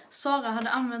 Sara hade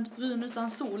använt brun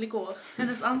utan sol igår.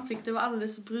 Hennes ansikte var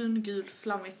alldeles brungul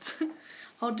flammigt.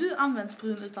 Har du använt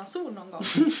brun utan sol någon gång?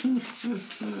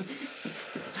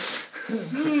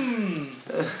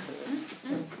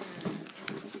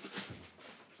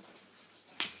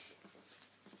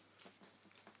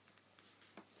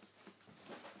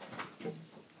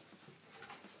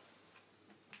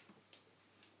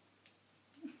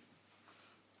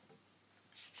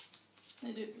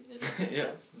 du...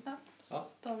 Ja.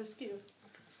 David skriver.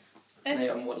 Nej,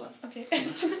 jag målar. Okej,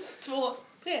 1, 2,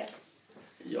 3.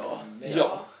 Ja.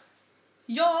 Ja.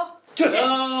 Ja! Yes!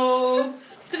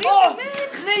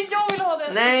 Nej, jag vill ha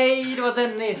den! Nej, det var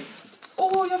Dennis.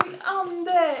 Jag vill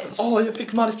Anders! Jag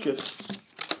fick Marcus.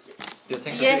 Jag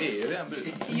tänkte Yes. att du är ju redan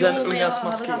bruden. Jo, Den men unga jag hade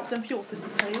smaskiga. haft en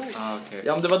fjortisperiod. Okej.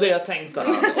 Ja, men det var det jag tänkte.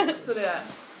 Också det.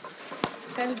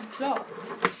 Självklart.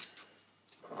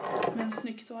 Men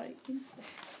snyggt var det inte.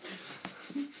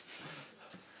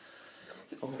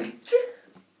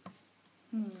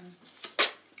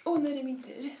 Nej, det är min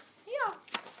tur. Ja.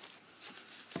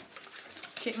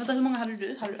 Okej, vänta, hur många hade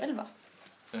du? Hade du 11?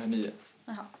 9.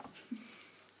 Jaha.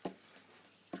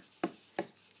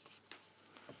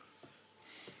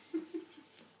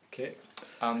 Okej.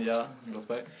 Anja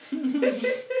Lottberg.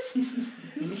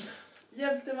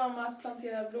 Hjälpte mamma att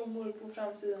plantera blommor på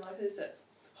framsidan av huset.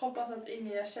 Hoppas att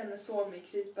ingen jag känner såg mig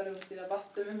krypa runt i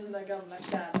rabatter med mina gamla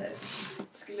kläder.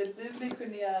 Skulle du bli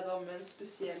generad om en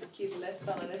speciell kille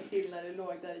stannade till när du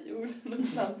låg där i jorden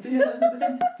och planterade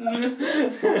den?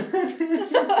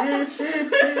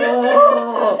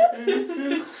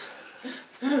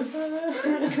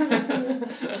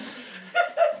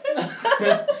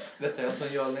 Detta är alltså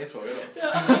en ja eller nej-fråga då.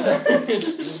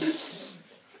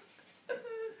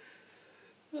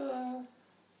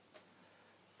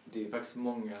 Det är faktiskt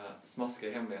många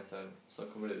smaskiga hemligheter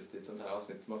som kommer ut i ett sånt här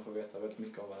avsnitt, så man får veta väldigt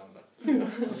mycket om varandra.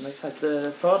 Ja, exakt,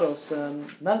 det för oss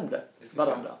närmare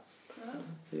varandra. Ja.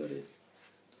 Det gör det.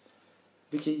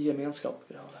 Vilken gemenskap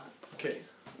vi har här. Okej.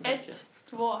 1,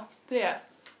 2, 3.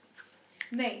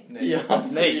 Nej. Nej. Ja,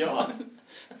 Nej. Ja.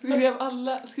 Skrev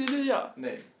alla... Skrev du ja?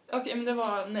 Nej. Okej, men det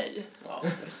var nej. Ja.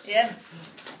 Yes.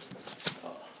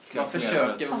 Man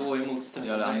försöker gå emot strömmen.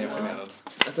 Gör det engagerad.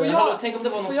 Får Men jag- hallå, tänk om det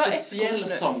var någon får jag ett speciell kort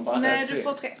nu? samba. Nej, tre. du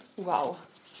får 3. Wow.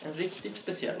 En riktigt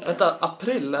speciell. Vänta,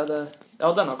 april är det...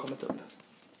 Ja, den har kommit upp.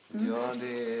 Ja,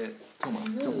 det är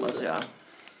Thomas. Thomas, ja.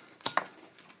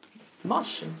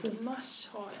 Mars, inte? Mars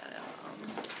har jag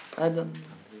redan. Nej, den...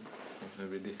 Så det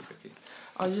blir disktricky.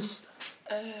 Ja, just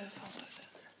Fan vad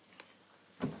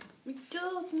det. Men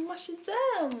gud, mars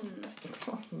igen!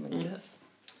 det.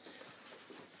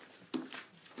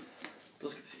 Då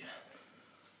ska vi se.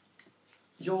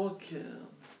 Jag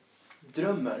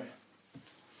drömmer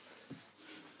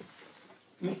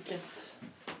mycket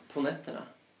på nätterna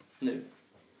nu.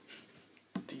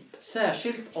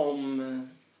 Särskilt om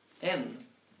en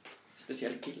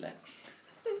speciell kille.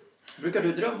 Brukar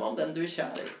du drömma om den du är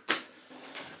kär i?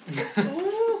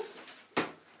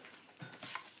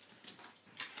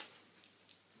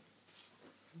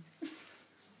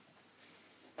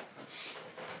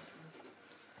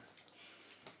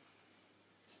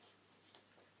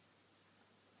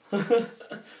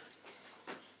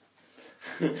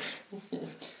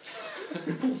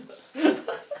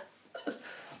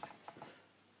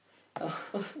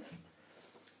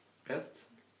 Ett,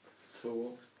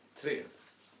 två, tre.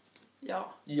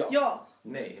 Ja. Ja. Ja.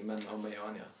 Nej, men om jag och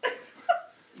Anja.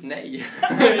 Nej.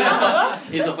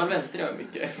 I så fall vänster jag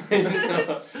mycket.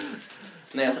 Så.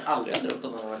 Nej, jag tror aldrig jag drömt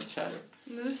om någon har varit kär.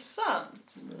 Men är det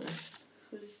sant?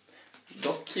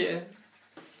 Dock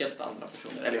helt andra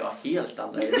personer. Eller ja, helt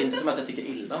andra. Det är inte som att jag tycker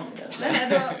illa om det.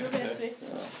 Nej, då vet vi.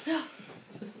 Ja.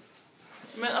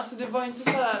 Men alltså det var inte så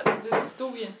här, det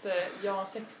stod ju inte jag har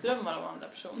sexdrömmar om andra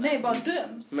personer. Nej, bara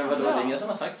dröm. Men vadå, det är ingen som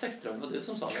har sagt sexdröm? Det var du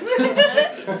som sa det.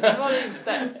 Det var det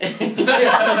inte.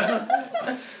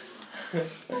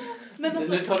 Men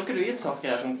alltså, Nu tolkar du in saker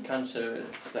här som kanske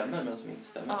stämmer men som inte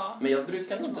stämmer. Ja. Men jag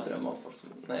brukar nog inte drömma om folk som...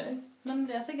 Nej. men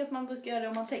jag tänker att man brukar göra det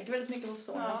om man tänker väldigt mycket på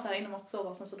personen Ja. så här innan man sover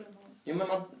och sen så drömmer man. Jo, men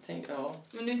man tänker... Ja.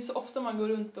 Men det är inte så ofta man går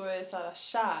runt och är så här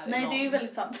kär i Nej, någon. det är ju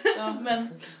väldigt sant. Ja.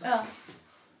 Men, ja.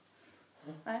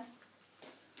 Nej.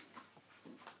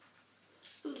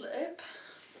 Släpp.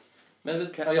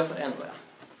 Men ja, jag får en då, ja.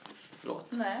 Förlåt.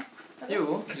 Nej.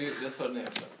 Jo, Jag svarade nej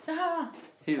också. Jaha.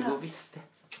 Hugo Ja. visste.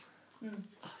 Mm.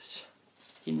 Asch.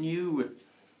 He knew.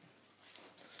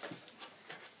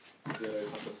 Det är ju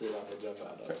fantasiland och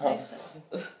drömvärldar. Ja, just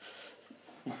det.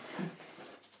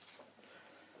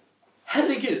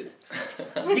 Herregud!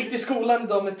 Gick till skolan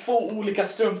idag med 2 olika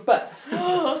strumpor.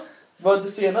 Var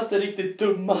det senaste riktigt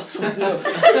dumma som du har gjort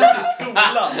i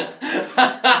skolan?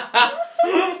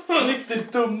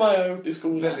 Riktigt dumma jag har gjort i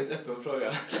skolan. Väldigt öppen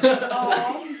fråga.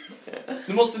 Ja.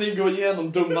 Nu måste ni gå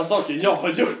igenom dumma saker jag har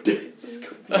gjort i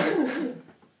skolan.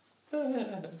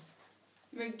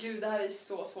 Men gud, det här är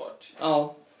så svårt.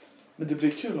 Ja. Men det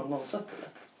blir kul om någon sätter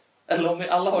det. Eller om ni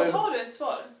alla har ju... Har du ett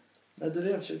svar? Nej, det är det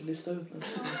jag försöker lista ut nu.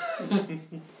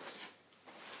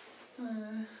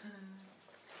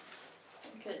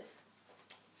 Okej.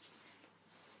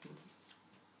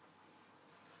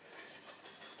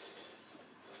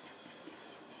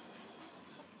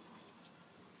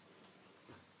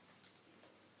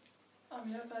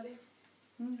 men jag är färdig.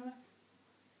 Jag med.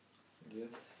 Yes.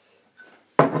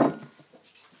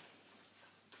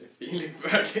 Det är Filip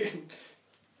färdig.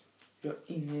 Jag har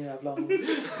ingen jävla aning.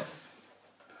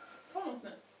 Ta något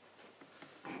nu.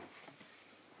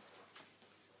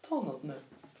 Ta något nu.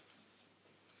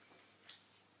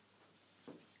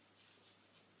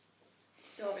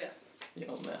 Jag vet.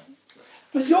 Jag med.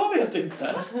 Men jag vet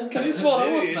inte. Kan ni svara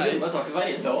Det åt är ju mig? dumma saker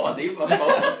varje dag. Det är ju bara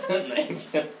fan. Nej.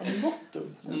 Har ni något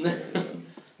dumt?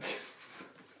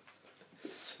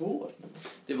 Svårt.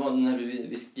 Det var när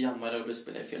vi jammade och du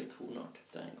spelade fel tonart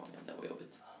den gången. Det var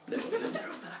jobbigt. Det var dumt.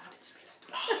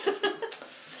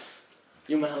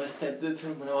 Jo, men han är stämd. Du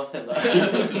tror man var stämda.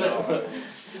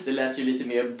 Det lät ju lite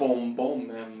mer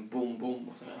bom-bom än bom-bom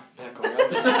och sådär. Det här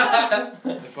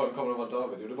kommer att vara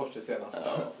David gjorde bort det senast.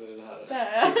 Ja. Så det är det här.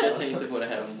 Där. Jag tänkte på det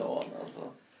här om dagen.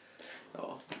 Alltså.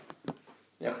 Ja.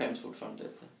 Jag skäms fortfarande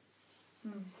lite.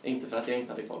 Inte för att jag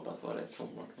inte hade koll på att vara rätt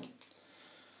tonart. Men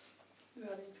Du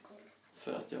hade inte koll.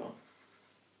 för att jag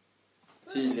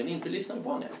tydligen inte lyssnade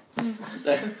på Anja.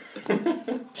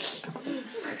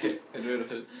 Okej, är du redo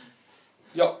för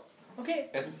Ja. Okej,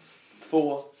 1,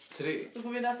 2. 3? då får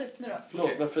vi läsa upp nu då.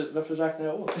 Förlåt, Okej. varför räknar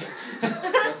jag åt?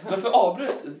 Varför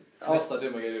avbröt? Ja. Nästa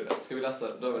dumma grej du gjorde. Ska vi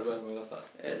läsa? Då vill börja med att läsa.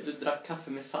 Du drack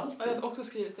kaffe med salt. Ja, jag har också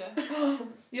skrivit det.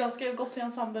 Jag skrev gått till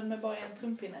ensemblen med bara en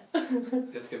trumpinne.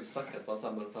 Jag skrev sackat på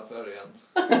ensemblen framför igen.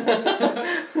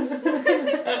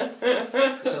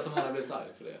 Det känns som han har blivit arg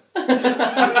för det.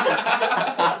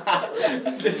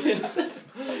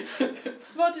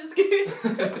 Vad har du skrivit?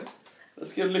 Jag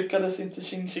skrev lyckades inte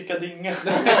tjing-tjicka-dinga.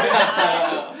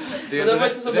 Det Men det var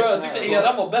inte så bra, jag tyckte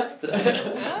era var bättre.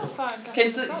 Ja, fan,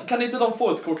 Kan inte de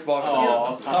få ett kort var?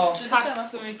 Ja, Ja.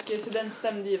 Tack så mycket, för den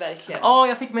stämde ju verkligen. Ja,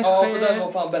 jag fick mig Ja, själv. för den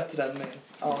var fan bättre än mig.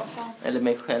 Ja. Eller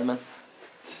mig själv, men...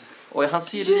 Oj, han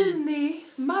ser lite... Juni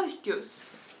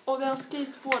Marcus. Och det är en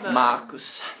skateboardare.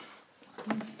 Marcus.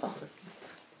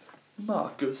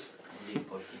 Marcus.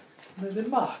 Nej, det är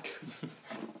Marcus.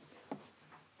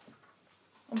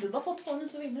 Om du bara får 2 nu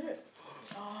så vinner du.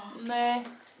 Nej,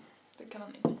 det kan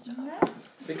han inte göra.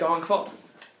 Vilka har han kvar?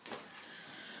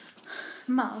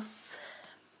 Mars.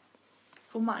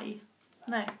 Och maj.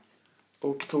 Nej.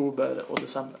 Oktober och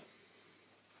december.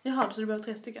 Jaha, så du behöver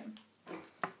 3 stycken.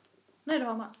 Nej, du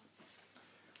har mars.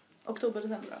 Oktober,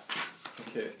 december då.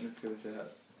 Okej, nu ska vi se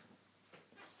här.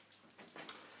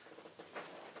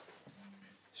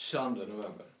 22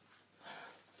 november.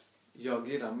 Jag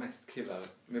gillar mest killar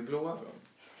med blå ögon.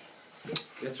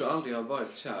 Jag tror aldrig jag har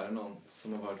varit kär i någon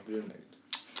som har varit brunögd.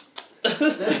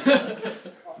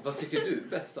 Vad tycker du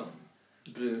bäst om?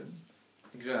 Brun,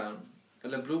 grön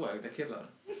eller blåögda killar?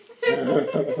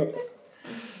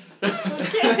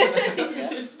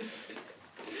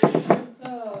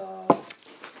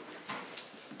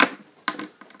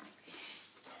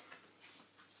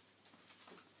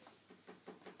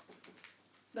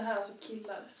 Det här är alltså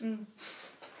killar.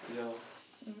 Ja.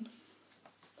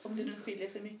 Om det nu skiljer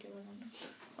sig mycket.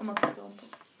 Om man tittar om på.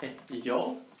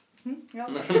 Ja. Ja.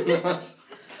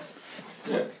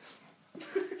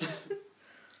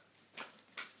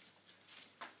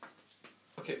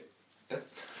 Okej,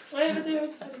 1. Nej, jag vet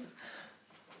inte färdig.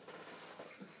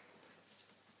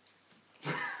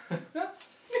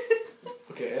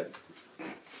 Okej, 1,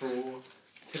 2,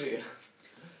 3.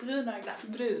 Brunögda.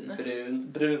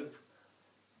 Brun. Brun.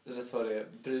 Rätt svar är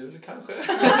brun kanske.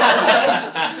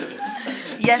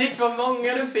 Shit, vad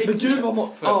många du fick. Men gud vad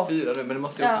många. För Ja. 4 nu, men det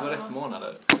måste ju också Ja. vara rätt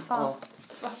månader. Fan.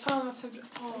 Vad fan var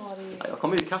februari? Ja, jag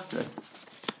kommer ur kapp nu.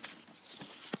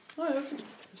 Ja, jag fick.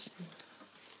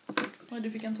 Oj,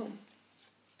 du fick en tom.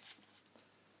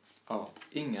 Ja.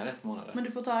 Inga rätt månader. Men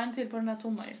du får ta en till på den här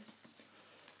tomma ju.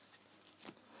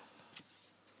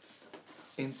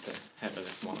 Inte heller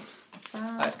rätt månad.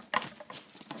 Nej.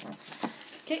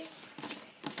 Okej.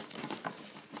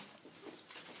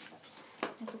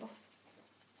 Jag får bara...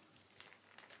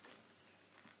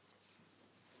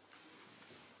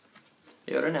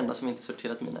 Jag är den enda som inte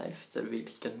sorterat mina efter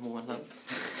vilken månad.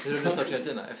 Hur har du sorterat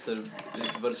dina? Efter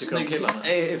vad du tycker om killarna?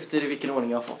 Efter vilken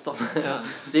ordning jag har fått dem. Ja.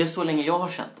 Det är så länge jag har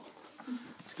känt dem.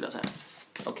 Skulle jag säga.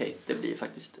 Okej, det blir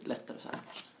faktiskt lättare så här.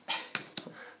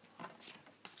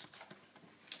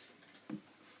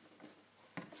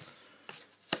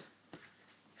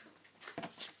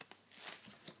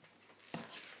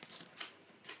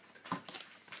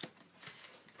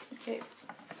 Okej.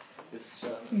 Just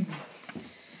kör nu.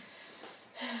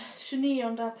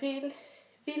 29 april.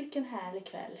 Vilken härlig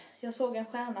kväll. Jag såg en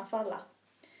stjärna falla.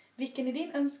 Vilken är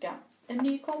din önskan? En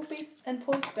ny kompis, en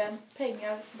pojkvän,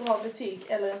 pengar, bra betyg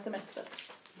eller en semester?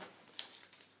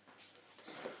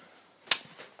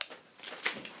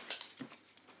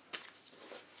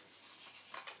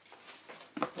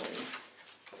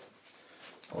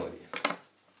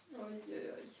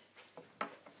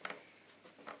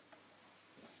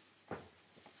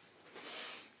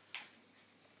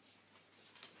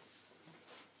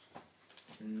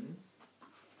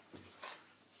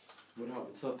 vill ha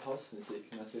lite så pausmusik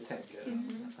medan vi tänker.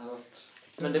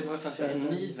 Men det fanns ju en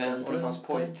ny vän och det fanns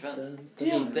pojkvän.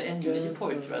 Inte en ny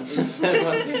pojkvän. Det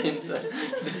var ju inte.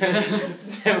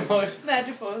 Det var... Nej,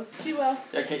 du får skriva.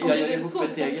 Jag gör ihop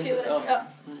ett eget. Ja. Ja.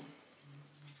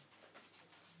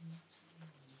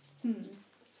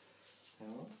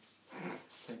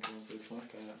 Tänker man så vi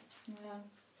smakar här. Ja.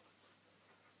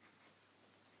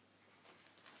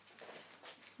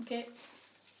 Okej.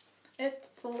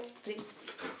 1, 2, 3.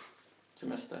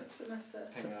 Semester.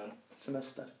 Pengar.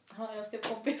 Semester. Ja, jag ska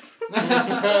kompis.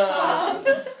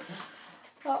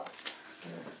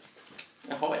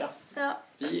 Jaha, ja. Ja.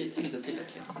 Vi är inte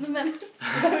tillräckligt. Men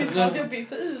jag vet inte att jag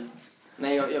byter ut.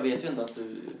 Nej, jag vet ju inte att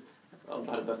du... Om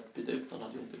du hade behövt byta ut någon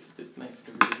hade du inte bytt ut mig.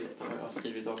 För du vill veta vad jag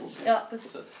skriver i dagboken. Ja,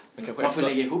 precis. Man får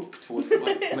lägga ihop 2.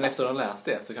 Men efter att ha läst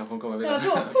det så kanske hon kommer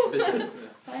vilja byta ut.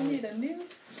 I need a new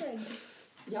friend.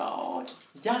 Ja,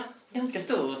 ganska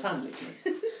stor sannolikhet.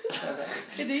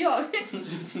 Är det jag?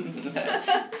 Nej,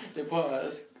 det är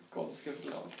bara skånska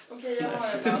förlag. Okej, jag har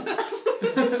en band.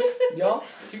 Ja.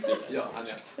 Tyckte du? Ja,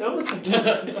 Anja.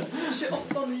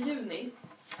 28 juni.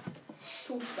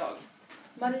 Torsdag.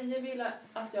 Marie ville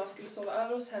att jag skulle sova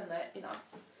över hos henne i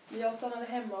natt. Men jag stannade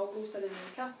hemma och gosade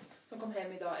min katt som kom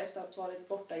hem idag efter att ha varit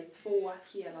borta i 2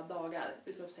 hela dagar.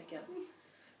 Utropstecken.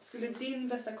 Skulle din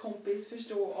bästa kompis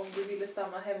förstå om du ville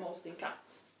stanna hemma hos din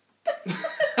katt?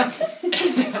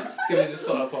 Skulle du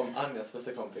svara på om Anjas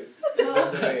bästa kompis?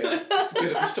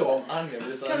 Skulle förstå om Anja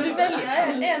ville stanna Kan vi hemma?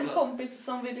 välja en kompis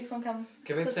som vi liksom kan...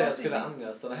 Kan vi inte säga skulle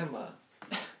Anja stanna hemma?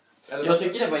 Eller Jag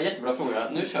tycker det var en jättebra fråga.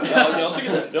 Nu kör vi. Ja, jag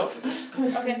tycker det är bra.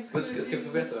 Okej. Men ska vi få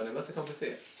veta vad din bästa kompis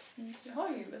är? Jag har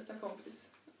ingen bästa kompis.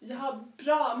 Jag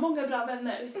har många bra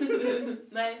vänner.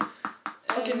 Nej.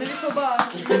 Okej, men vi får bara...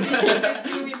 Jag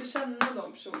skulle nog inte känna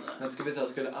de personerna. Men ska vi säga,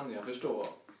 skulle Anja förstå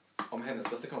om hennes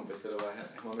bästa kompis skulle vara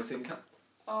hemma med sin katt?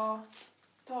 Ja,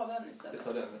 ta den Vi istället.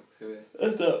 tar den. Ska vi...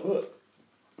 Vänta,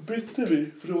 bytte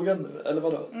vi frågan nu? Eller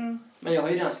vadå? Men jag har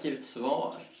ju redan skrivit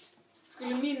svar.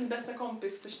 Skulle min bästa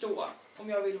kompis förstå om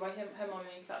jag vill vara hemma med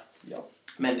min katt? Ja.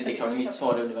 Men det är klart, mitt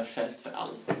svar är universellt för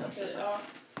allt. Kanske, Okej, så. ja.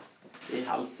 Det är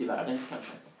allt i världen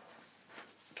kanske.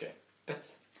 Okej.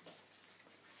 1,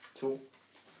 2,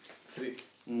 3.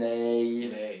 Nej.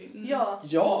 Nej. Ja.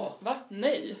 Ja. Va?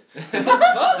 Nej.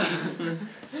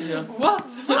 Ja. What?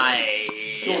 Nej.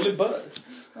 Dålig börd.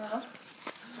 Ja.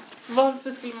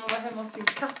 Varför skulle man vara hemma hos sin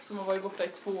katt som har varit borta i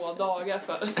 2 dagar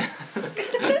för?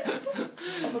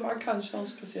 Ja, för man kanske har en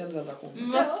speciell relation.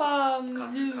 Men vad fan,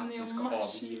 Kanske juni och katten ska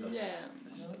mars avlivas. igen.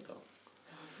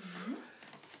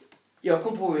 Jag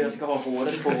kom på hur jag ska ha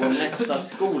håret på vår nästa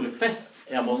skolfest.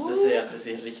 Jag måste säga att det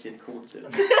ser riktigt coolt ut.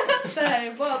 Det här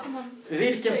är bara som man...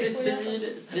 Vilken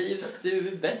frisyr trivs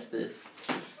du bäst i?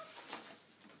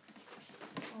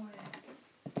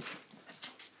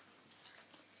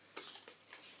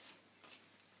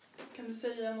 Kan du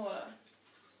säga några?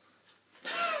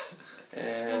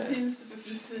 Vad finns det för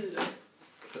frisyrer?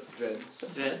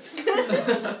 Reds.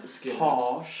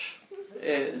 Hars.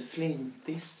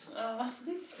 Flintis. Ja.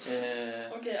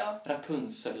 Okej, ja.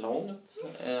 Rapunzellångt.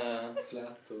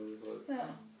 Flätor. Ja.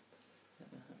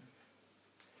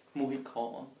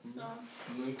 Mohikan. Ja.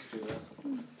 Munkfrilla.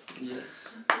 Yes.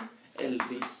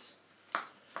 Elvis.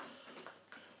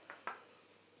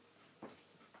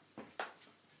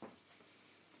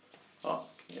 Ja,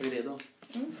 är vi redo?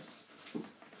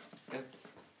 1,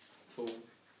 2,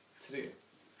 3.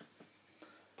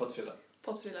 Pottfrilla.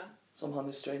 Pottfrilla. Som han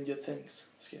i Stranger Things,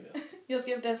 skrev jag. Jag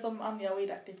skrev det som Anja och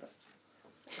Ida klipper.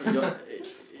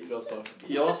 Bra svar.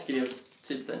 Jag skrev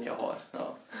typ den jag har.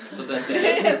 Ja.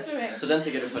 Så den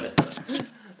tycker du får rätt för.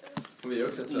 Får vi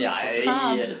också ett Nej.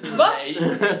 Va? Nej.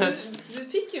 Du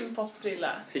fick ju en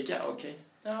pottfrilla. Fick jag? Okej.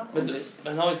 Ja.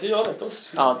 Men har inte jag rätt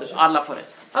också? Ja, alla får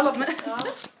rätt. Alla får. Ja.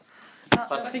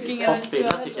 Fast jag fick inga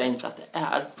pottfrilla tycker jag inte att det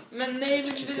är. Men nej,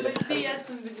 men det var det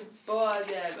som vi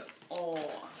började.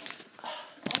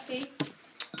 Okej.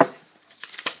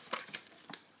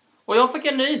 Och jag fick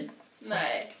en ny.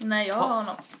 Nej. Nej, jag har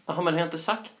honom. Jaha, men jag har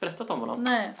inte berättat om honom.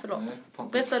 Nej, förlåt.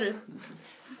 Berätta du.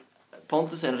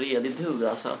 Pontus är en redig dude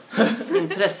alltså.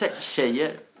 Intresse,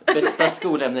 tjejer. Bästa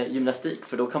skolämne, gymnastik.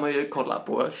 För då kan man ju kolla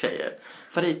på tjejer.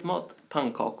 Favoritmat,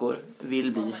 pannkakor.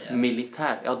 Vill bli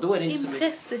militär. Ja, då är det inte så mycket.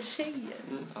 Intresse tjejer.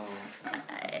 Ja.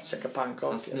 Käka Han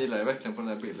pannkakor. smilar ju verkligen på den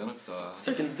där bilden också.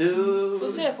 Vilken dude. Får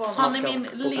se på honom. Han är min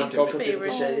least pannkakor till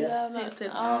favorite tjejer.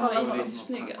 hittills. Ja, han var inte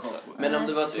snygg alltså. Men om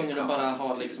du var tvungen att bara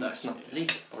ha liksom ett snabbt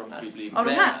ligg på de här. Av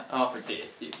de här? Ja,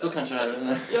 då kanske det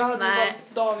här... Jag hade Nej. valt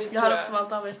David, Jag har också valt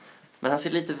David. Men han ser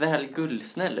lite väl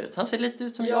gullsnäll ut. Han ser lite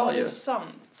ut som Ja, jag det ju. är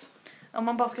sant. Om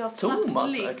man bara ska ha ett snabbt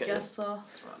Thomas, ligg okej. alltså.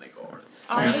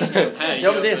 Anders är också.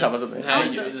 Ja, men det är samma som Den det.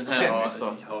 här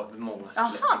har många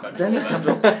skelett. Den kan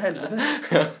dra till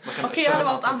helvete. Okej, jag hade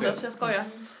valt Anders, jag skojar.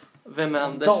 Vem är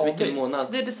Anders? David. Vilken månad?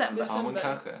 Det är december. Ja, men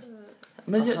kanske.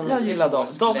 Men jag gillar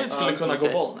David. David skulle kunna gå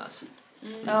Bollnäs.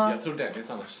 Ja. Jag tror Dennis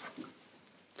annars.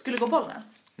 Skulle gå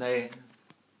Bollnäs? Nej.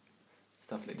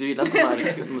 Staffling. Du gillar inte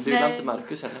Marcus, du gillar inte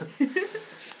Marcus heller?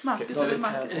 Marcus Okej, eller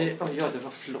Marcus? Ja, det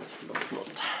var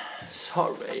förlåt.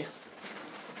 Sorry.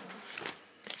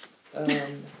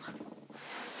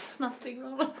 Snabbt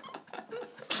igång.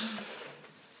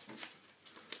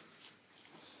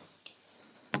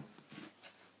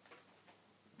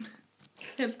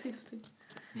 Helt tyst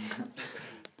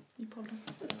i podden.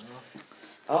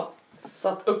 Ja,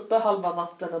 satt uppe halva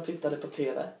natten och tittade på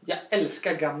TV. Jag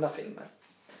älskar gamla filmer.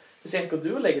 Hur sent går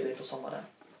du och lägger dig på sommaren?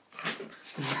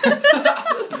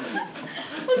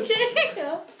 Okej,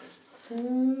 ja.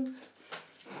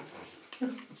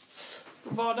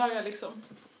 Vardagar liksom.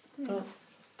 Ja.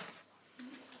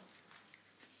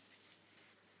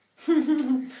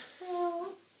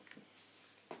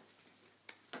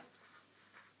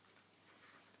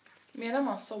 Medan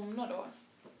man somnar då.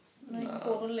 Man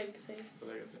går och lägger sig.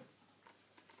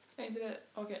 Är inte det?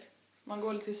 Okej. Man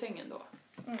går lite i sängen då.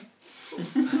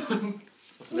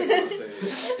 Och så lägger man sig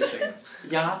i sängen.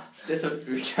 Ja, det är så det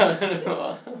brukar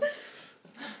vara.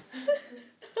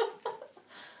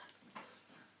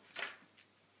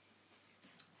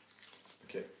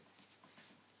 Okej.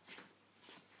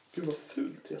 Gud vad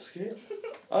fult jag skrev.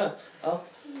 Ja.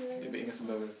 Det är ingen som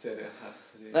behöver se det här.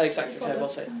 Nej, exakt. Jag kan bara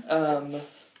säga.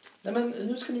 Nej, men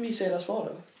nu ska ni visa era svar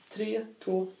då. 3,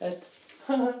 2, 1.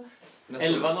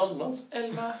 11:00.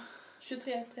 11.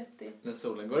 23:30. När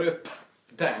solen går upp.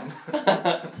 Damn.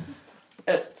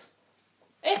 1.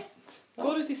 1.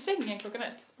 Går du till sängen klockan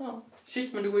 1? Ja.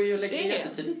 Shit, men du går ju och lägger dig Det.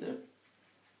 jättetidigt nu.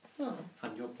 Ja.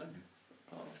 Han jobbar nu.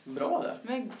 Ja, bra där.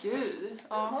 Men gud. Ja.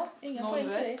 Ja, inga Noll poäng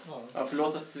till dig. rätt. Ja,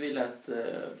 förlåt att vi lät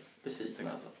besviken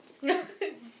alltså.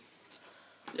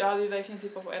 Jag hade ju verkligen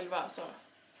tippat på 11 så.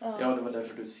 Ja, det var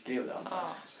därför du skrev det. Anna.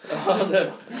 Ja. Ja,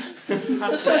 det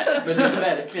Kanske. Men du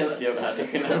verkligen skrev det här till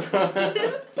skillnad från...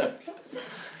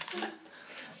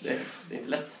 det är inte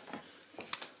lätt.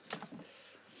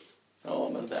 Ja,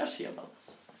 men där ser man.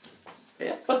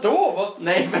 Vadå? Vad?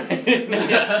 Nej,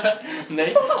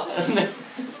 nej.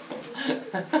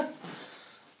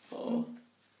 Ja.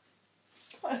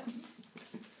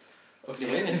 Och det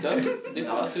är inget dömt. Det är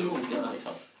bara att du är mogen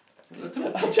liksom. Eller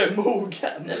tråkig. Att jag är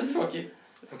mogen. Eller tråkig.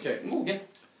 Okej. Mogen.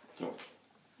 Tråkig.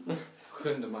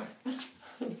 7 maj.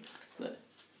 Nej.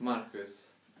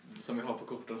 Marcus, som vi har på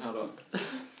korten här då.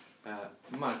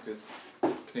 Marcus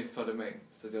knuffade mig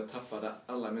så att jag tappade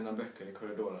alla mina böcker i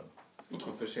korridoren och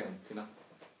kom för sent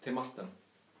till matten.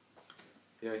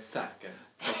 Jag är säker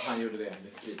att han gjorde det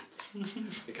med flit.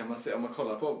 Det kan man se om man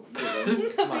kollar på bilden.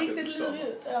 Så gick det lurig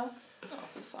ut, ja. Ja,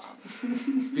 för fan.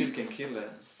 Vilken kille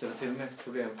ställer till mest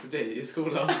problem för dig i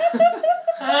skolan?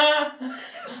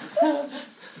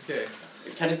 Okej.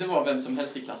 Kan det inte vara vem som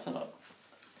helst i klassen då?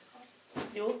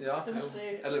 Jo, Ja, det måste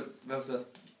det ju. eller vem som helst.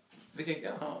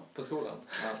 Vilken? Ja, på skolan.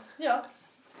 Ja. Ja.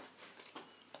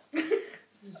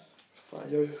 Fan,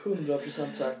 jag är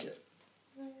 100% säker.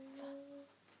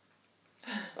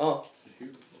 Ja.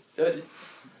 Okej.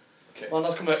 Och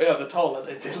annars kommer jag övertala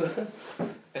dig till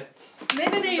 1.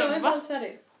 Nej, jag är inte alls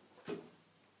färdig.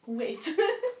 Wait.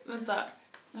 Vänta.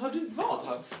 Har du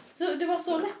valt? Det var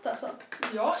så lätt alltså.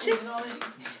 Jag har ingen aning.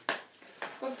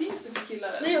 Vad finns det för killar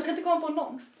ens? Nej, jag kan inte komma på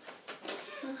någon.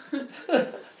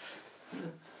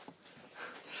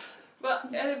 Va?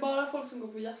 Är det bara folk som går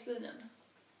på jazzlinjen?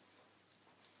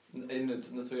 Nej,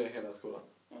 nu tog jag hela skolan.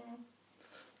 Mm.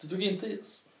 Du tog inte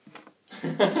is.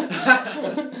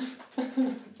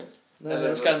 Nej,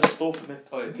 jag ska ändå stå för mitt.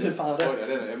 Oj, Det är fan skojar rätt.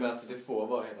 det nu. Jag menar att det får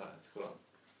vara hela skolan.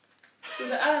 Så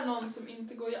det är någon som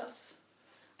inte går jazz?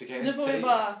 Det kan jag Nu inte får vi säga.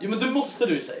 bara... Jo, men du måste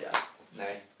du säga.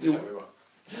 Nej, Jo. det kör vi bara.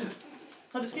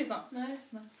 Har du skrivit någon? Nej.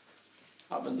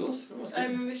 Ja, men då ska man Nej,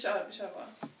 men vi kör bara.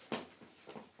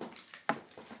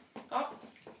 Ja.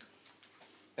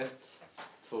 1,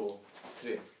 2,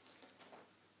 3.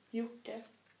 Jocke.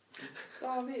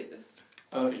 David.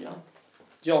 Örjan.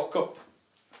 Jakob.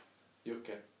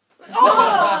 Jocke.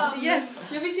 Yes!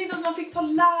 Jag visste inte att man fick ta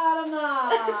lärarna.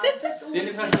 Det är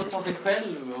ungefär som att ta sig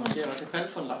själv och skriva sig själv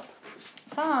på en lapp.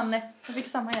 Fan, jag fick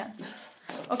samma igen.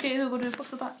 Okej, Hugo, du får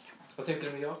också ta. Vad tänkte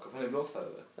du med Jakob? Han är blåsare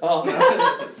eller? Ja.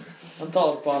 Han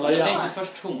tar på alla Jag hjärnor. tänkte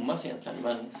först Thomas egentligen,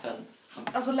 men sen...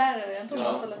 Alltså lärare, jag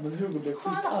Thomas Ja. eller? Men Hugo blev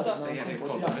skitarg när Säg han det kom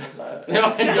på på podden.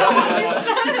 hjärnan. Ja.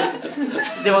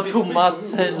 Det var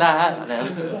Thomas läraren.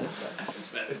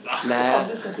 Jag har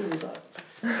aldrig sett Hugo så här.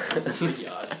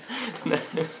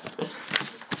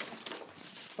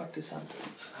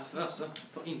 exempelvis. Alltså,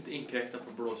 får inte inkräkta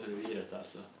på blåsreviret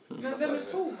alltså. Men vem är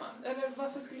Thomas? Eller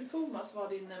varför skulle Thomas vara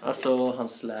din nemesis? Alltså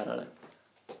hans lärare.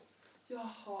 Jaha,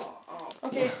 ja.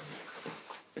 Okej.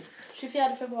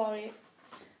 24 februari.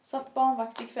 Satt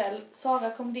barnvakt ikväll.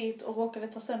 Sara kom dit och råkade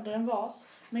ta sönder en vas.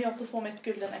 Men jag tog på mig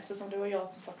skulden eftersom det var jag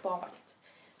som satt barnvakt.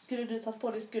 Skulle du ta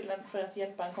på dig skulden för att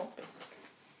hjälpa en kompis?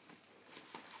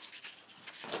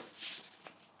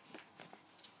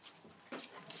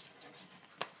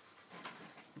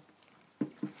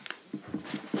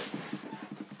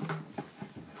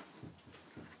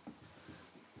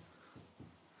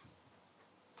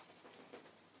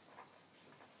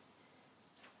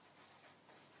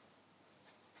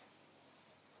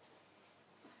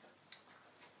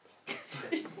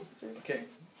 Okej.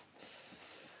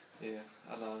 Är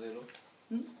alla redo?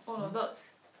 Uno, dos.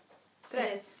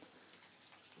 Tres.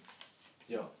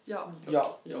 Ja. Ja.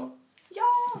 Ja. Ja.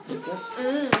 Yes.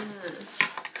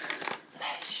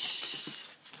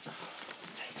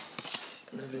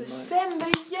 Nu vill man... December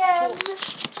igen!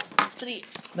 3.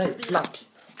 Nej, blank.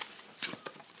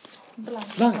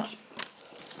 Blank. Blank.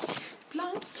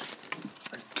 Blank.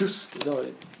 Augusti, det var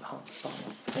ju... Fan.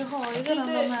 Jag har ju redan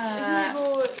de här...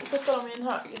 Hugo sätta dem i en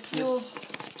hög. Yes.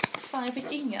 Fan, jag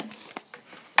fick ingen.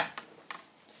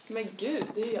 Men gud,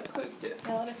 det är ju helt sjukt ju.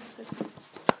 Ja, det är precis.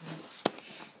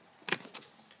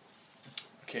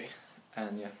 Okej.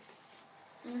 Anja.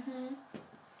 Mhm.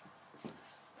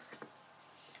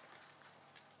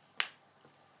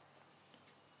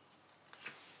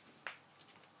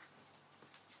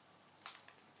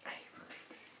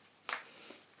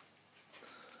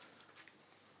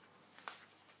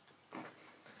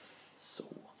 Så.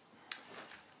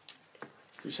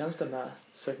 Hur känns det med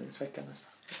sökningsveckan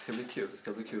nästan? Det ska bli kul. Det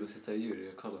ska bli kul att sitta i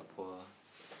jury och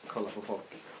kolla på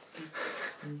folk.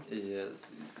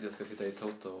 Jag ska sitta i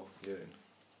Toto-juryn.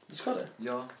 Du ska det?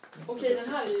 Ja. Okej, den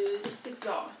här är ju riktigt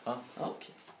bra. Ja,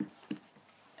 okej.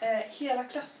 Hela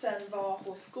klassen var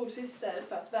hos skolsyster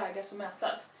för att vägas och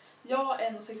mätas. Jag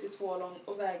är 1,62 lång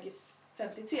och väger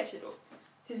 53 kilo.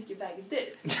 Hur mycket väger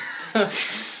du?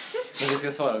 Men vi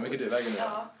ska svara hur mycket du väger nu.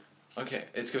 Ja.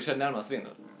 Okej, ska vi köra närmast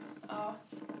vinner? Ja.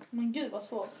 Men gud vad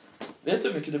svårt. Vet du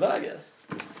hur mycket du väger?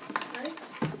 Nej.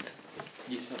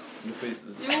 Gissa. Du får gissa.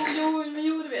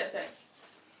 Jo, det vet jag.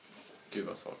 Gud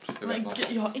vad svårt. Men gud,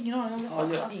 jag har ingen aning om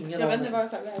det. Ja, jag har ingen Jag vet inte aning. vad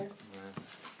jag själv väger. Nej.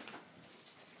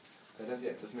 Det är inte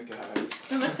jättesmycket här.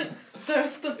 Du har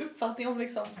haft en uppfattning om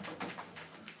liksom...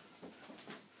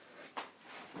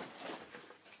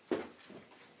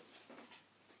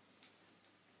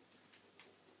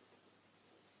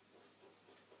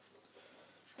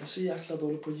 Jag är så jäkla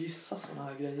dålig på att gissa såna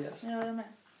här grejer. Ja, jag är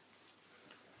med.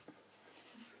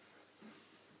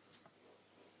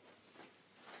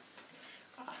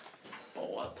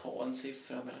 Bara ta en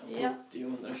siffra mellan Ja. 70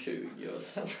 och 120 och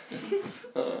sen...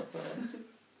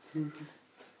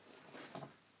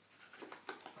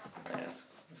 Nej, jag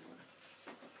skojar.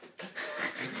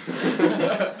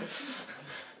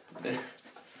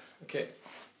 Okej.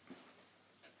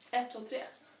 1, 2, 3.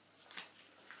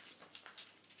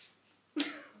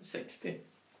 60.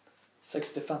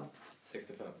 65.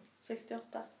 65.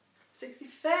 68.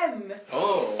 65!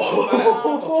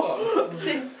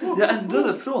 Jag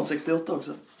ändrade från 68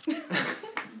 också.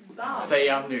 Damn.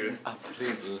 Säger han nu.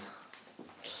 April.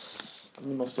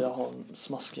 Nu måste jag ha en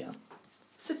smask igen.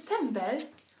 September.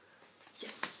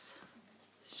 Yes.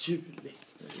 Juli.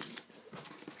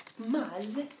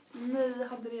 Mars. Ni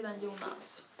hade redan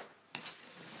Jonas.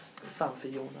 Fan för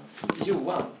Jonas.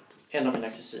 Johan, en av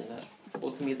mina kusiner,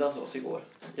 åt middag hos oss igår.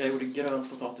 Jag gjorde grön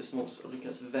potatismos och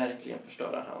lyckades verkligen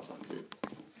förstöra hans aptit.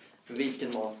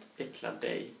 Vilken mat äcklar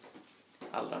dig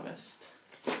allra mest?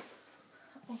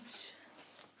 Oj.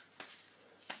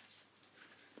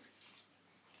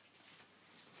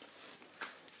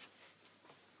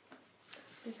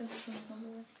 Det känns som att man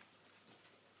blir...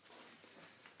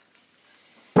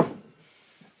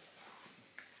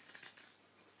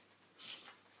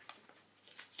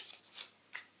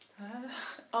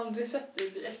 Aldrig sett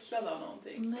dig bli äcklad av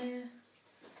någonting. Nej,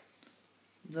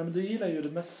 Nej, men du gillar ju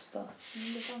det mesta.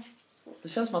 det var svårt. Det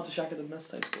känns som att du käkade det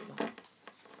mesta i skolan.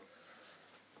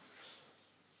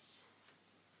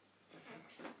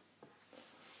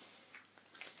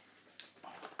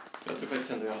 Jag tror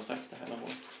faktiskt ändå jag har sagt det här någon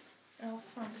gång. Ja,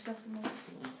 fan, det känns som att...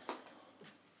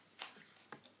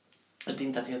 Det är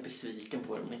inte att jag är besviken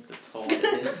på dem och inte tar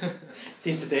det. Det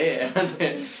är inte det. Det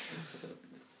är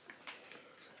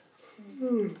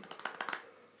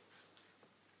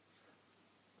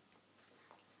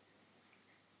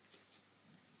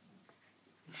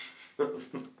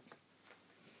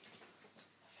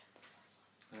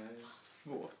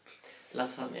svårt.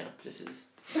 Lasagna, precis.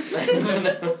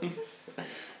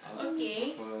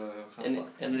 Okej.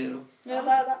 Är ni redo?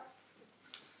 Vänta.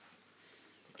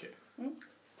 Okej.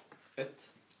 1,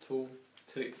 1, 2,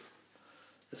 3.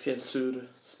 Jag skrev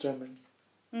surströmming.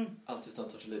 Allt utan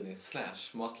tortellini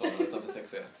 / matlådan utanför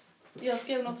 6 är. Jag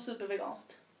skrev något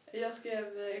superveganskt. Jag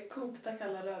skrev kokta,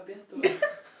 kalla, rödbetor.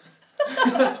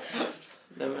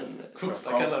 Nej, men,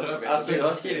 Kokta, kalla, rödbetor. alltså jag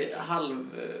har skrivit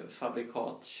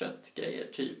halvfabrikat köttgrejer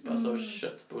typ. Alltså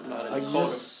köttbullar eller korv.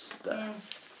 Just det.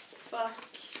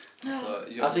 Fuck.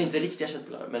 Alltså inte riktiga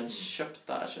köttbullar, men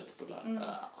köpta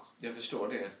köttbullar. Jag förstår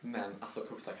det, men alltså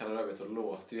kokta, kalla, rödbetor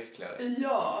låter ju äckligare.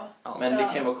 Ja. Men det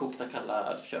kan ju vara kokta,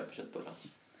 kalla, köttbullar.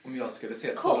 Om jag skulle se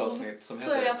ett Korv, poddavsnitt som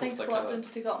tror jag heter tänkte kokta, på att du kalla...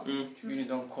 inte tycker om. Vill ni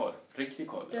ha en korv? Riktig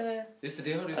korv? Just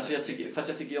det har du ju Alltså jag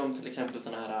tycker ju om till exempel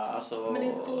sån här, alltså, Men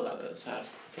i skolan. så här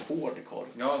hårdkorv,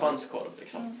 Ja. spanskkorv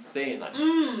liksom. Det är nice.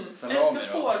 Salami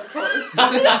Älskar då? hårdkorv.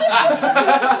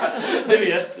 Du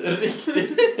vet,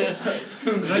 riktigt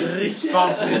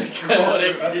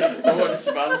hård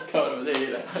spanskkorv, det är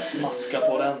ju det. Smaska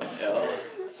på den. Alltså.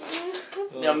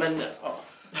 Ja men, ja.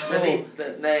 Men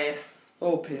inte, nej.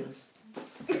 Penis.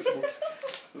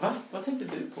 Va? Vad tänkte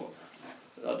du på?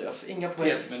 Ja, det har inga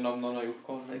poäng. Men om någon har gjort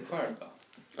korven själv då?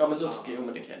 Ja men då ska jag,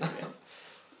 men det kan jag inte med.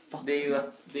 Det är ju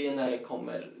att det är när det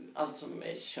kommer allt som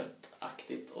är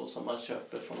köttaktigt och som man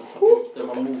köper från en fabrik där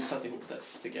man mosat ihop det,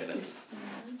 tycker jag är läskigt.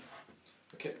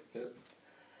 Okej.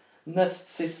 Näst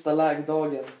sista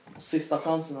lägdagen och sista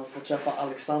chansen att få träffa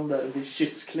Alexander vid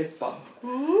Kyssklippan.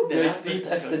 Jag gick dit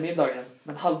efter middagen,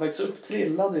 men halvvägs upp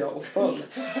trillade jag och föll.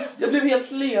 Jag blev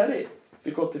helt lerig.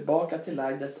 Vi går tillbaka till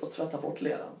lägret och tvätta bort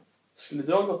leran. Skulle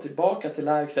du ha gått tillbaka till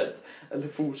lägret eller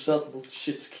fortsatt mot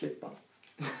Kyssklippan?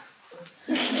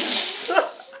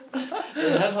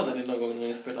 Den här hade ni någon gång när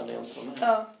ni spelade ner intronen.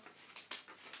 Ja.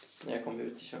 När jag kom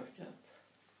ut i köket.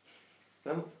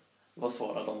 Vad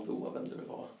svarade de då? Vem du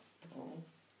var? Ja.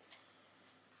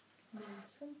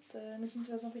 Minns inte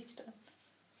vem som fick det.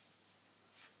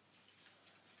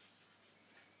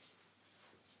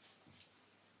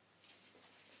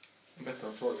 Bättre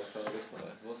en fråga för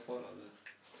lyssnare. Vad svarade du?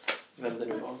 Vem det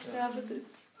nu var. Ja, precis.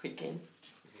 Skicka in.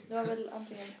 Det var väl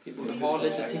antingen... Vi borde ha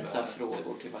lite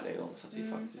tittarfrågor till varje gång så att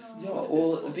vi faktiskt... Ja,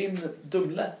 och vinn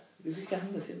Dumle. Vi skickar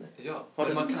hem det till dig. Ja,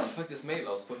 man kan faktiskt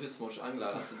mejla oss på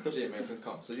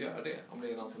husmorsanglar@gmail.com, så gör det om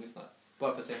det är någon som lyssnar.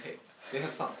 Bara för att säga hej. Det är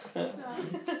helt sant.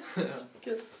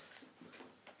 Kul.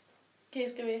 Okej,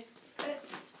 ska vi...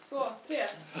 1, 2, 3.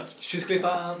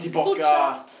 Kyssklippan!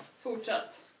 Tillbaka!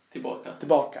 Fortsatt. Tillbaka.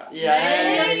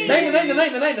 Nej,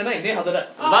 ni hade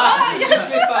rätt. Va?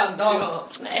 Kyssklippan! Ja.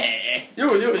 Nej!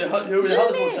 Jo, jag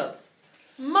hade fortsatt.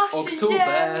 Mars igen.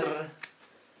 Oktober!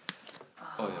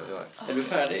 Oj. Är du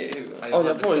färdig, Hugo? Ja,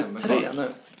 Jag får ju 3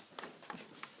 nu.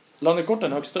 La ni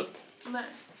korten högst upp? Nej.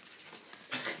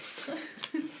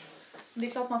 Det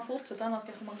är klart man fortsätter, annars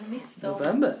kanske man går miste om...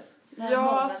 November? Nej, Ja,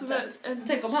 momentet. alltså,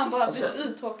 Tänk om han bara Alltså- blir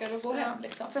uttråkad och går hem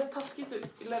liksom. Fett taskigt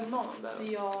att lämna honom där.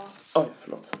 Ja, Oj,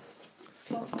 förlåt.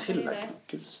 klart man Till blir mig. det.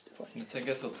 Gud, det var Nu tänker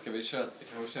jag så att vi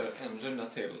kanske köra en runda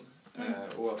till.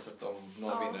 Oavsett om någon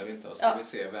Ja. vinner eller inte. Och så Ja. får vi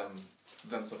se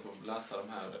vem som får läsa de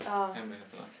här Ja.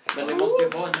 hemligheterna. Men det måste ju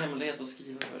vara en hemlighet att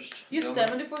skriva först. Just det,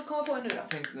 men du får komma på en nu då.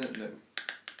 Tänk nu.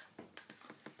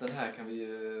 Den här kan vi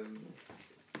ju...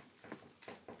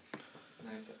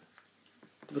 Nej, just det.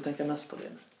 Du får tänka mest på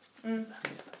det.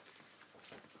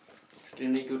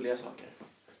 Skriver ni gulliga saker?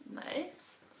 Nej.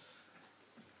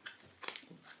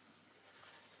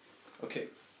 Okej.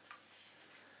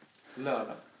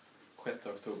 Lördag, 6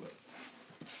 oktober.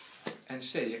 En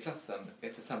tjej i klassen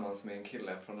är tillsammans med en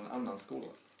kille från en annan skola.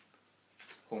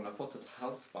 Hon har fått ett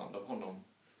halsband av honom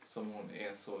som hon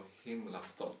är så himla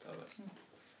stolt över.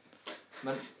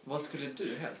 Men vad skulle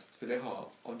du helst vilja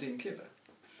ha av din kille?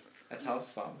 Ett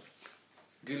halsband?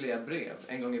 Gulliga brev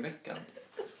en gång i veckan?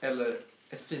 Eller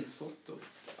ett fint foto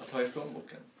att ha i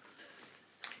plånboken?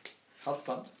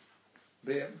 Halsband?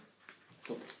 Brev?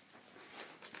 Foto?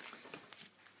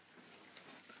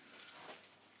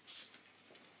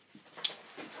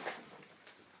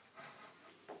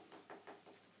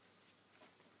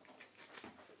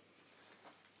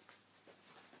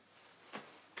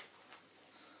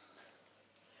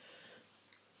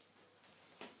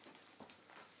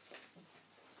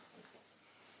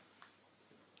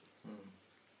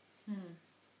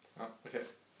 Ja, okej.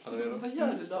 Är du redo? Vad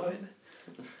gör du David?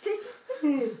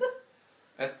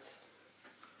 1,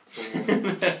 2,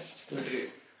 3.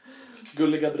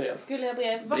 Gulliga brev. Gulliga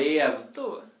brev. Brev.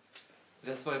 Foto.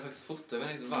 Rätt svar är faktiskt foto. Jag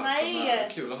vet inte varför. Nej. Men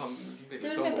kul att ha en bild Det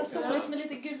i är väl mer plånboken. personligt med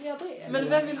lite gulliga brev. Men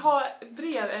vem vill ha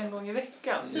brev en gång i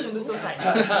veckan? Som det står så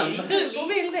här. Hugo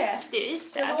vill det. Det är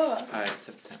Jag lovar. Nej,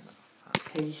 september.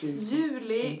 Hej Hugo.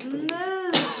 Juli.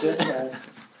 Nej. Söt där.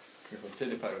 Nu får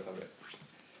Filip här och ta brev.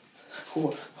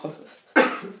 Hår.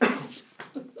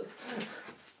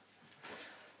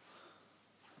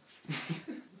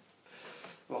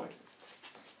 Vag.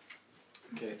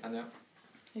 Okej, Anja.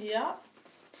 Ja.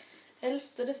 11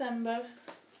 december.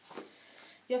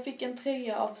 Jag fick en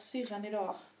tröja av syrran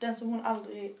idag. Den som hon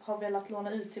aldrig har velat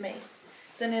låna ut till mig.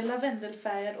 Den är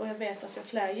lavendelfärgad och jag vet att jag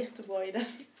klär jättebra i den.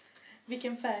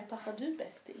 Vilken färg passar du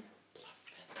bäst i?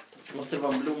 Måste det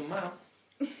vara en blomma?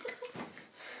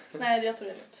 Nej, jag tror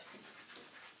det är rätt.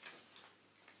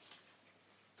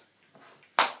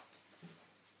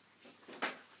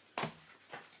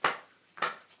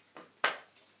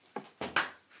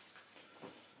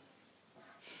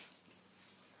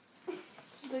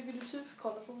 Det vill du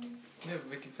tjuvkolla på mig. Nej,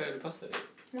 vilken färg det passar i?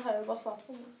 Nu har jag bara svart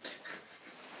på mig.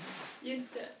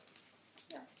 Just det.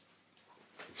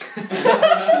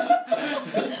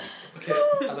 Okej,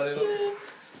 alla redo?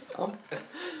 Ja. 1,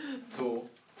 2,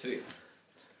 3.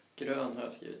 Grön har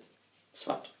jag skrivit.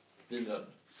 Svart. Vidare.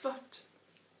 Svart.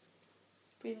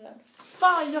 Bilden.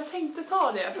 Fan, jag tänkte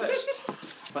ta det först.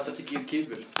 Fast jag tycker ju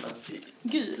gul.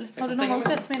 Gul. Har du någon gång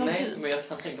sett mig någon Nej, gul? men jag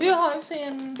kan tänka Jag har ju också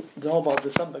en... Du har bara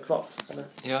december kvar, eller?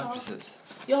 Ja, precis.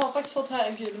 Jag har faktiskt fått höra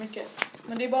gul mycket.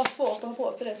 Men det är bara svårt att ha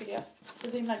på sig det tycker jag. Det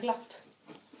är så himla glatt.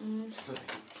 Mm.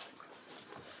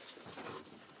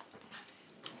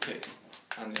 Okej,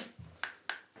 Anja.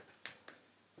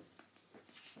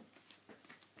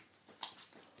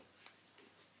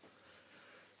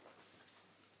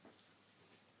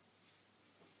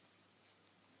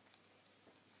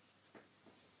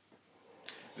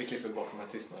 Vi klipper bort de här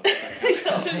tystnaderna.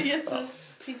 Ja, det är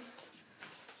jättetrist.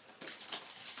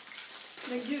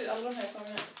 Men gud, alla de här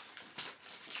fångarna.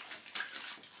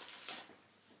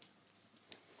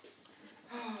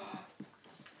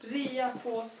 Rea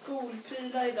på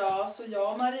skolprylar idag, så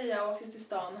jag och Maria åkte till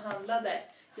stan och handlade.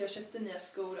 Jag köpte nya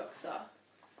skor också.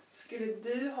 Skulle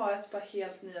du ha ett par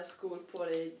helt nya skor på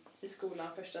dig i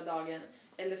skolan första dagen?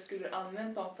 Eller skulle du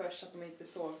använt dem först så att de inte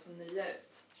såg så nya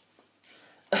ut?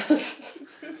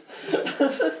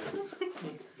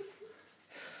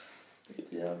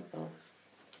 Vilket jävla... Ja.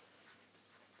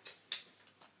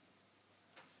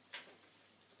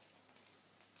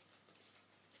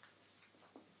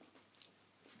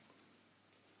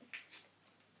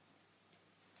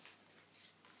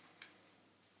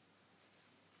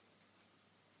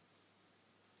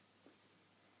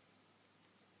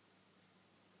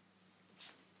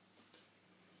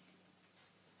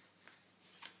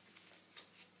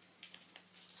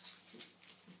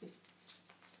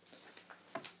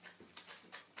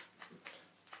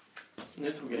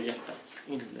 Nu tog jag hjärtats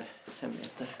inre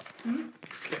hemligheter. Mm.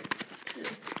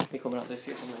 Ni kommer aldrig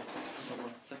se på mig på samma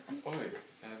sätt. Oj, Oj,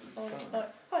 spännande. oj,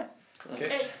 oj.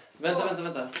 Okej.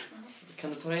 Vänta. Kan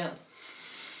du ta det igen?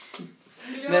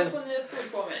 Skulle jag ha på nya skor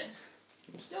på mig?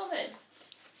 Ja, nej.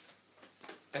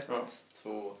 1,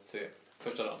 2, 3.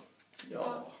 Första dagen.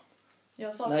 Ja.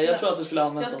 Jag sa Nej, jag tror att du skulle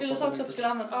använda jag skulle dem sa också att du skulle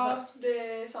använda dem Ja, först.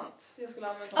 det är sant. Jag skulle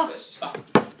använda dem först.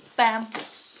 Bam.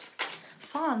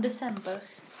 Fan, december.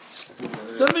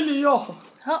 Den vill jag ha!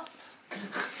 Ja,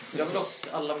 Jag vill också,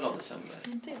 alla vill ha december.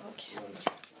 inte jag.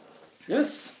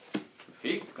 Yes!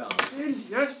 Fickan.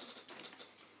 Yes!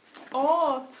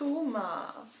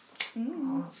 Thomas.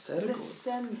 Mm. Ser det gott.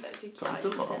 December fick Kan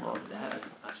jag du bara i ha det här?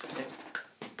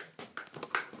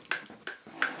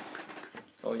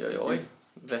 Oj.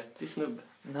 Vettig snubb.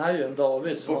 Den här är ju en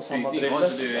David som har samma Sportdykning har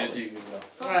briller inte som du jag. dykning bra.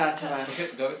 Nej, tyvärr.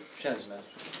 Okej, då känns det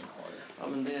som har det. Ja,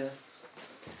 men det...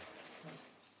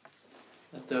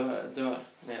 Jag dör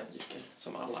när jag dyker,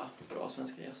 som alla bra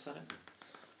svenska gässare.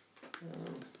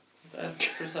 Där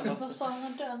får du samma... Vad sa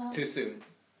han dö när han... Too soon.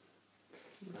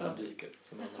 Han dyker.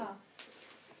 Som alla. Jaha.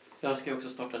 Jag ska också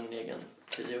starta en egen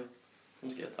trio.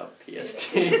 De ska heta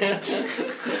PST.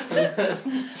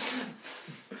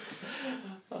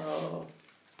 Ja.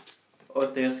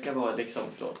 Och det ska vara liksom,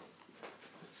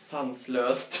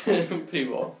 sanslöst,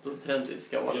 privat och trendigt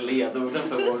ska vara ledorden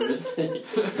för vår musik.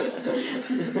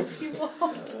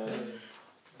 Privat.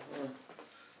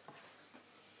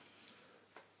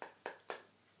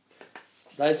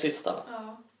 Det här är sista.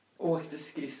 Ja. Åkte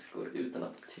skridskor utan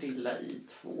att trilla i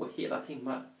 2 hela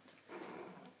timmar.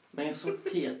 Men jag såg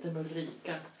Peter med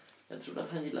Ulrika. Jag trodde att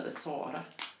han gillade Sara.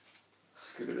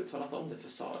 Skulle du talat om det för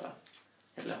Sara?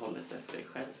 Eller hållit det för dig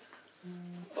själv?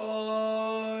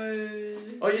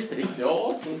 Oj. Ja, just det.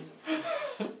 Ja, så...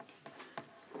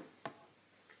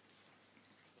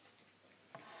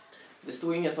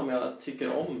 stod inget om jag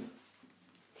tycker om.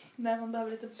 Nej, man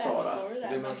behöver lite Sara. backstory Det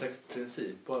är där. någon slags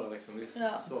princip bara liksom. Visst,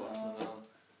 Ja. så. Ja. Men,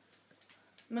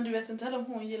 Men du vet inte heller om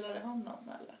hon gillade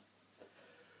honom eller?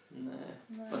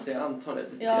 Nej. Fast det antar det.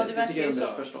 Ja, det det tycker jag verkar ju är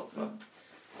så. förstått, va?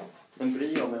 Men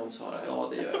bryr jag mig om Sara? Ja,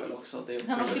 det gör jag väl också. Det är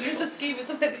också Han skulle ju inte ha skrivit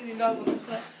om henne i din dagbok.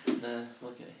 Nej,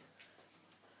 okej.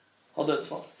 Har du ett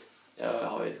svar? Jag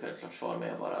har ju ett självklart svar, men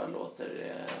jag bara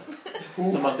låter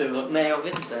som att det var... Nej, jag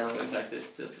vet inte. Jag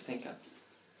faktiskt jag ska tänka.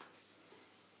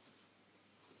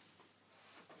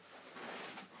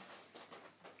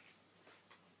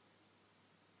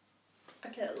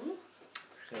 Okej.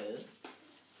 Okej.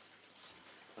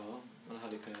 Ja, man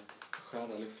hade kunnat skära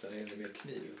lyfta det in med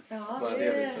kniv. Ja, Bara det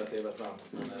delvis för att det är varmt.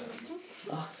 Men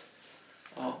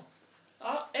Ja.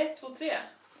 Ja, 1, 2, 3.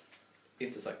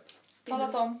 inte sagt.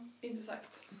 talat om. Inte sagt.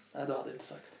 Nej, du hade inte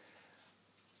sagt.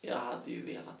 Jag hade ju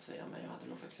velat säga, men jag hade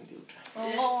nog faktiskt inte gjort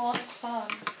det. Åh, fan.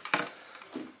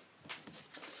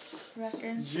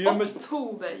 Verkligen.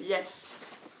 Oktober, yes.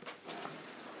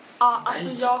 Ja,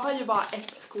 alltså jag har ju bara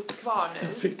ett kort kvar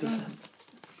nu. Fick du sen?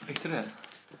 Fick du det?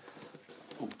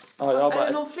 Ja, jag har Är bara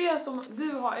det någon fler som...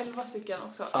 Du har 11 stycken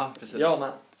också. Ja, precis. Jag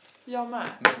med. Jag med.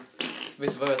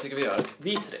 Vet du vad jag tycker vi gör?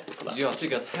 Vi tre. får läsa. Jag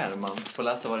tycker att Herman får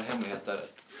läsa våra hemligheter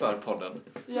för podden.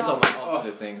 Ja. Som en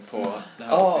avslutning på det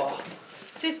här Ja. avsnittet.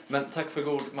 Shit. Men tack för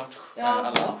god match Ja.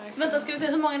 alla. Vänta, ska vi se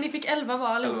hur många ni fick? 11 var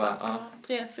allihopa? 11, ja.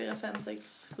 3, 4, 5,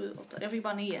 6, 7, 8. Jag fick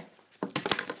bara 9.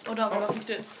 Och David, vad fick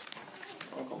du?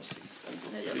 De kom sist. 1, 2,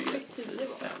 Nej, jag 3, fick 10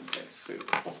 bara. 5, 6, 7,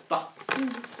 8.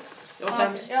 Jag var Ja,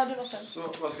 sämst. okej. Ja, du var sämst.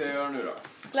 Så vad ska jag göra nu då?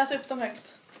 Läs upp dem högt.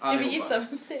 Ska vi Allihopa. gissa vem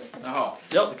det är? Jaha.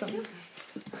 Ja, det kan vi.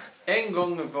 En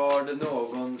gång var det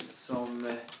någon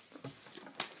som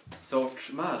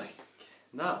sorts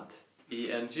marknad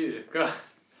i en kyrka.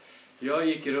 Jag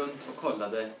gick runt och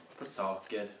kollade på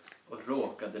saker och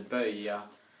råkade börja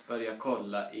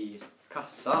kolla i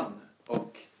kassan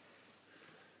och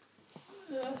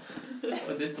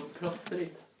det stod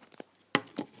plottrigt.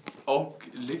 Och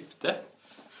lyfte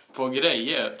på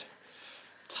grejer.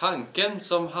 Tanten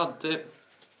som hade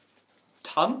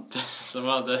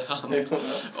hand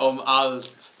om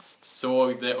allt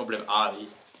såg det och blev arg.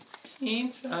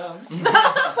 Pinsamt.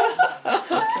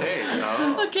 Okej,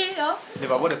 ja. Okej, ja. Det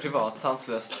var både privat,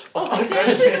 sanslöst.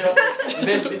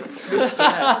 Väldigt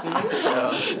plusförläsning, tycker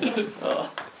jag. Ja.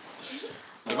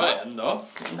 Det var en då.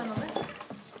 Spännande.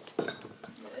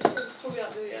 Får vi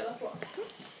aldrig reda på.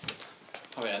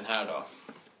 Har vi en här då.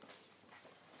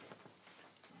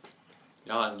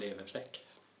 Jag har en leverfläck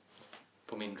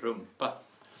på min rumpa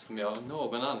som jag av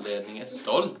någon anledning är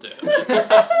stolt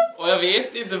över. Och jag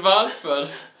vet inte varför.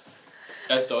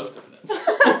 Jag är stolt över den.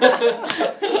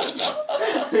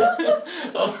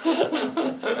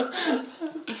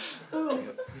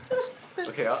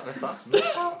 Okej, ja, nästa.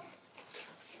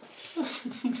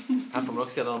 Här får man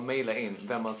också sedan mejla in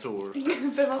vem man tror.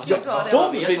 Vem man ska ta det?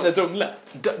 David vinner Dumle.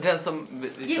 Den som...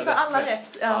 Gissa alla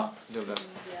rätt. Ja. Ja, dubbel.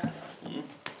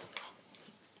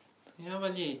 När jag var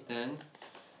liten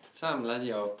samlade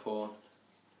jag på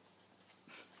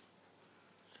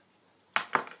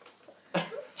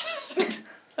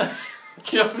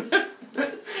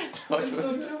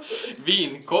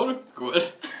vinkorkor.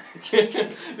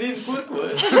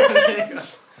 Vinkorkor.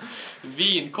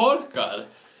 Vinkorkar.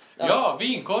 Ja,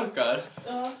 vinkorkar.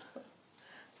 Ja.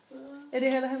 Är det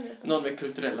hela hemligheten? Någon med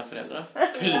kulturella föräldrar.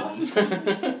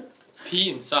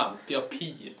 Pinsamt. Ja,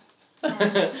 pin.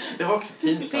 Det var också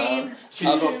pinsamt.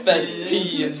 Han var fett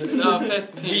pin. Ja,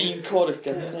 fett pin.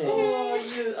 Vinkorken. Nej. Åh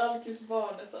gud,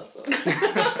 alkisbarnet alltså.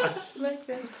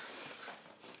 Verkligen.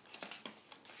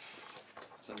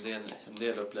 Så en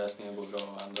del uppläsningar går bra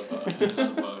och andra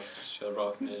bara kör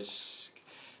rakt ner.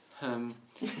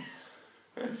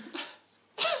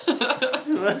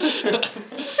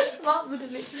 Va? Men det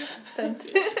blir jättespänt.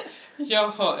 Jag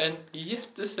har en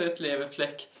jättesöt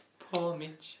leverfläck på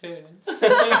mitt kön.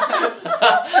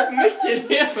 Mycket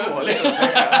leverfläck.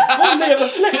 Hon lever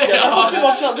fläckar. Han måste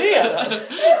vara planerad.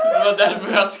 Det var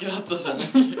därför jag skrattade så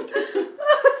mycket.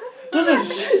 Nej, men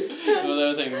shit. Det var där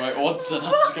jag tänkte, vad är oddsen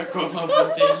att det ska komma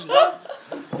på till?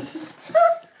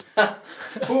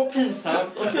 2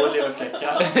 pinsamt och 2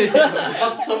 leverfläckar.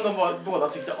 Fast som de båda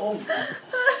tyckte om.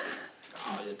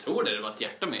 Ja, jag tror det var ett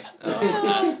hjärta med. Ja.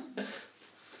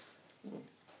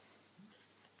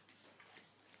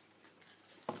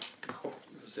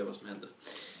 Vi får se vad som händer.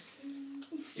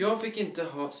 Jag fick inte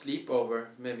ha sleepover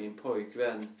med min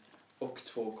pojkvän och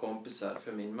 2 kompisar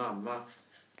för min mamma.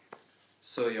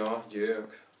 Så jag ljög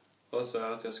och sa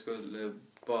att jag skulle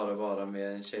bara vara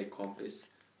med en tjejkompis.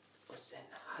 Och sen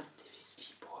hade vi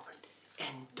sleepover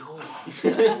ändå.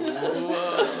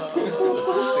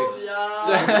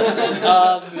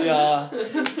 Anja.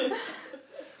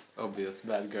 Obvious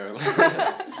bad girl.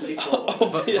 Slipp av.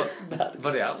 Obvious bad.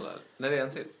 Var det alla? Nej, det är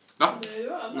en till. Va?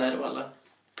 Nej, det var alla.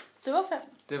 Det var 5.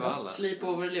 Det var alla.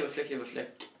 Sleepover,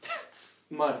 leverfläck.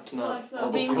 Marknad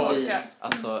Och vindkorkar.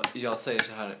 Alltså, jag säger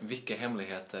så här, vilka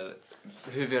hemligheter,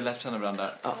 hur vi har lärt känna varandra.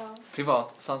 Ja.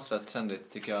 Privat, sansligt,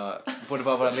 trendigt tycker jag borde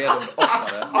vara våra ledord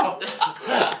oftare.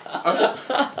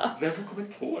 Vem har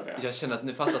kommit på det? Jag känner att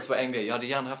nu fattas bara en grej. Jag hade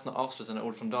gärna haft några avslutande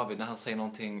ord från David när han säger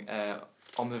någonting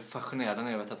om hur fascinerad han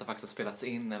är över att det faktiskt har spelats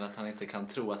in eller att han inte kan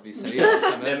tro att vi är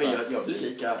seriösa. Nej, men jag blir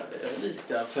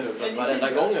lika förundrad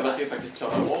varenda gång över att vi faktiskt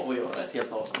klarar av att göra ett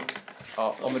helt avsnitt.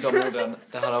 Ja, och med de orden,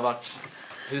 det här har varit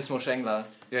Husmors änglar.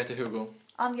 Jag heter Hugo.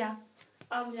 Anja.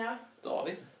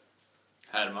 David.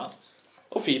 Herman.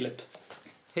 Och Filip.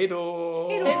 Hej då!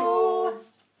 Hejdå!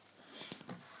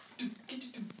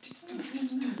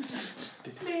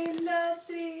 Lilla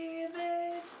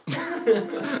drevet.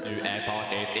 Nu är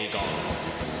partyt igång.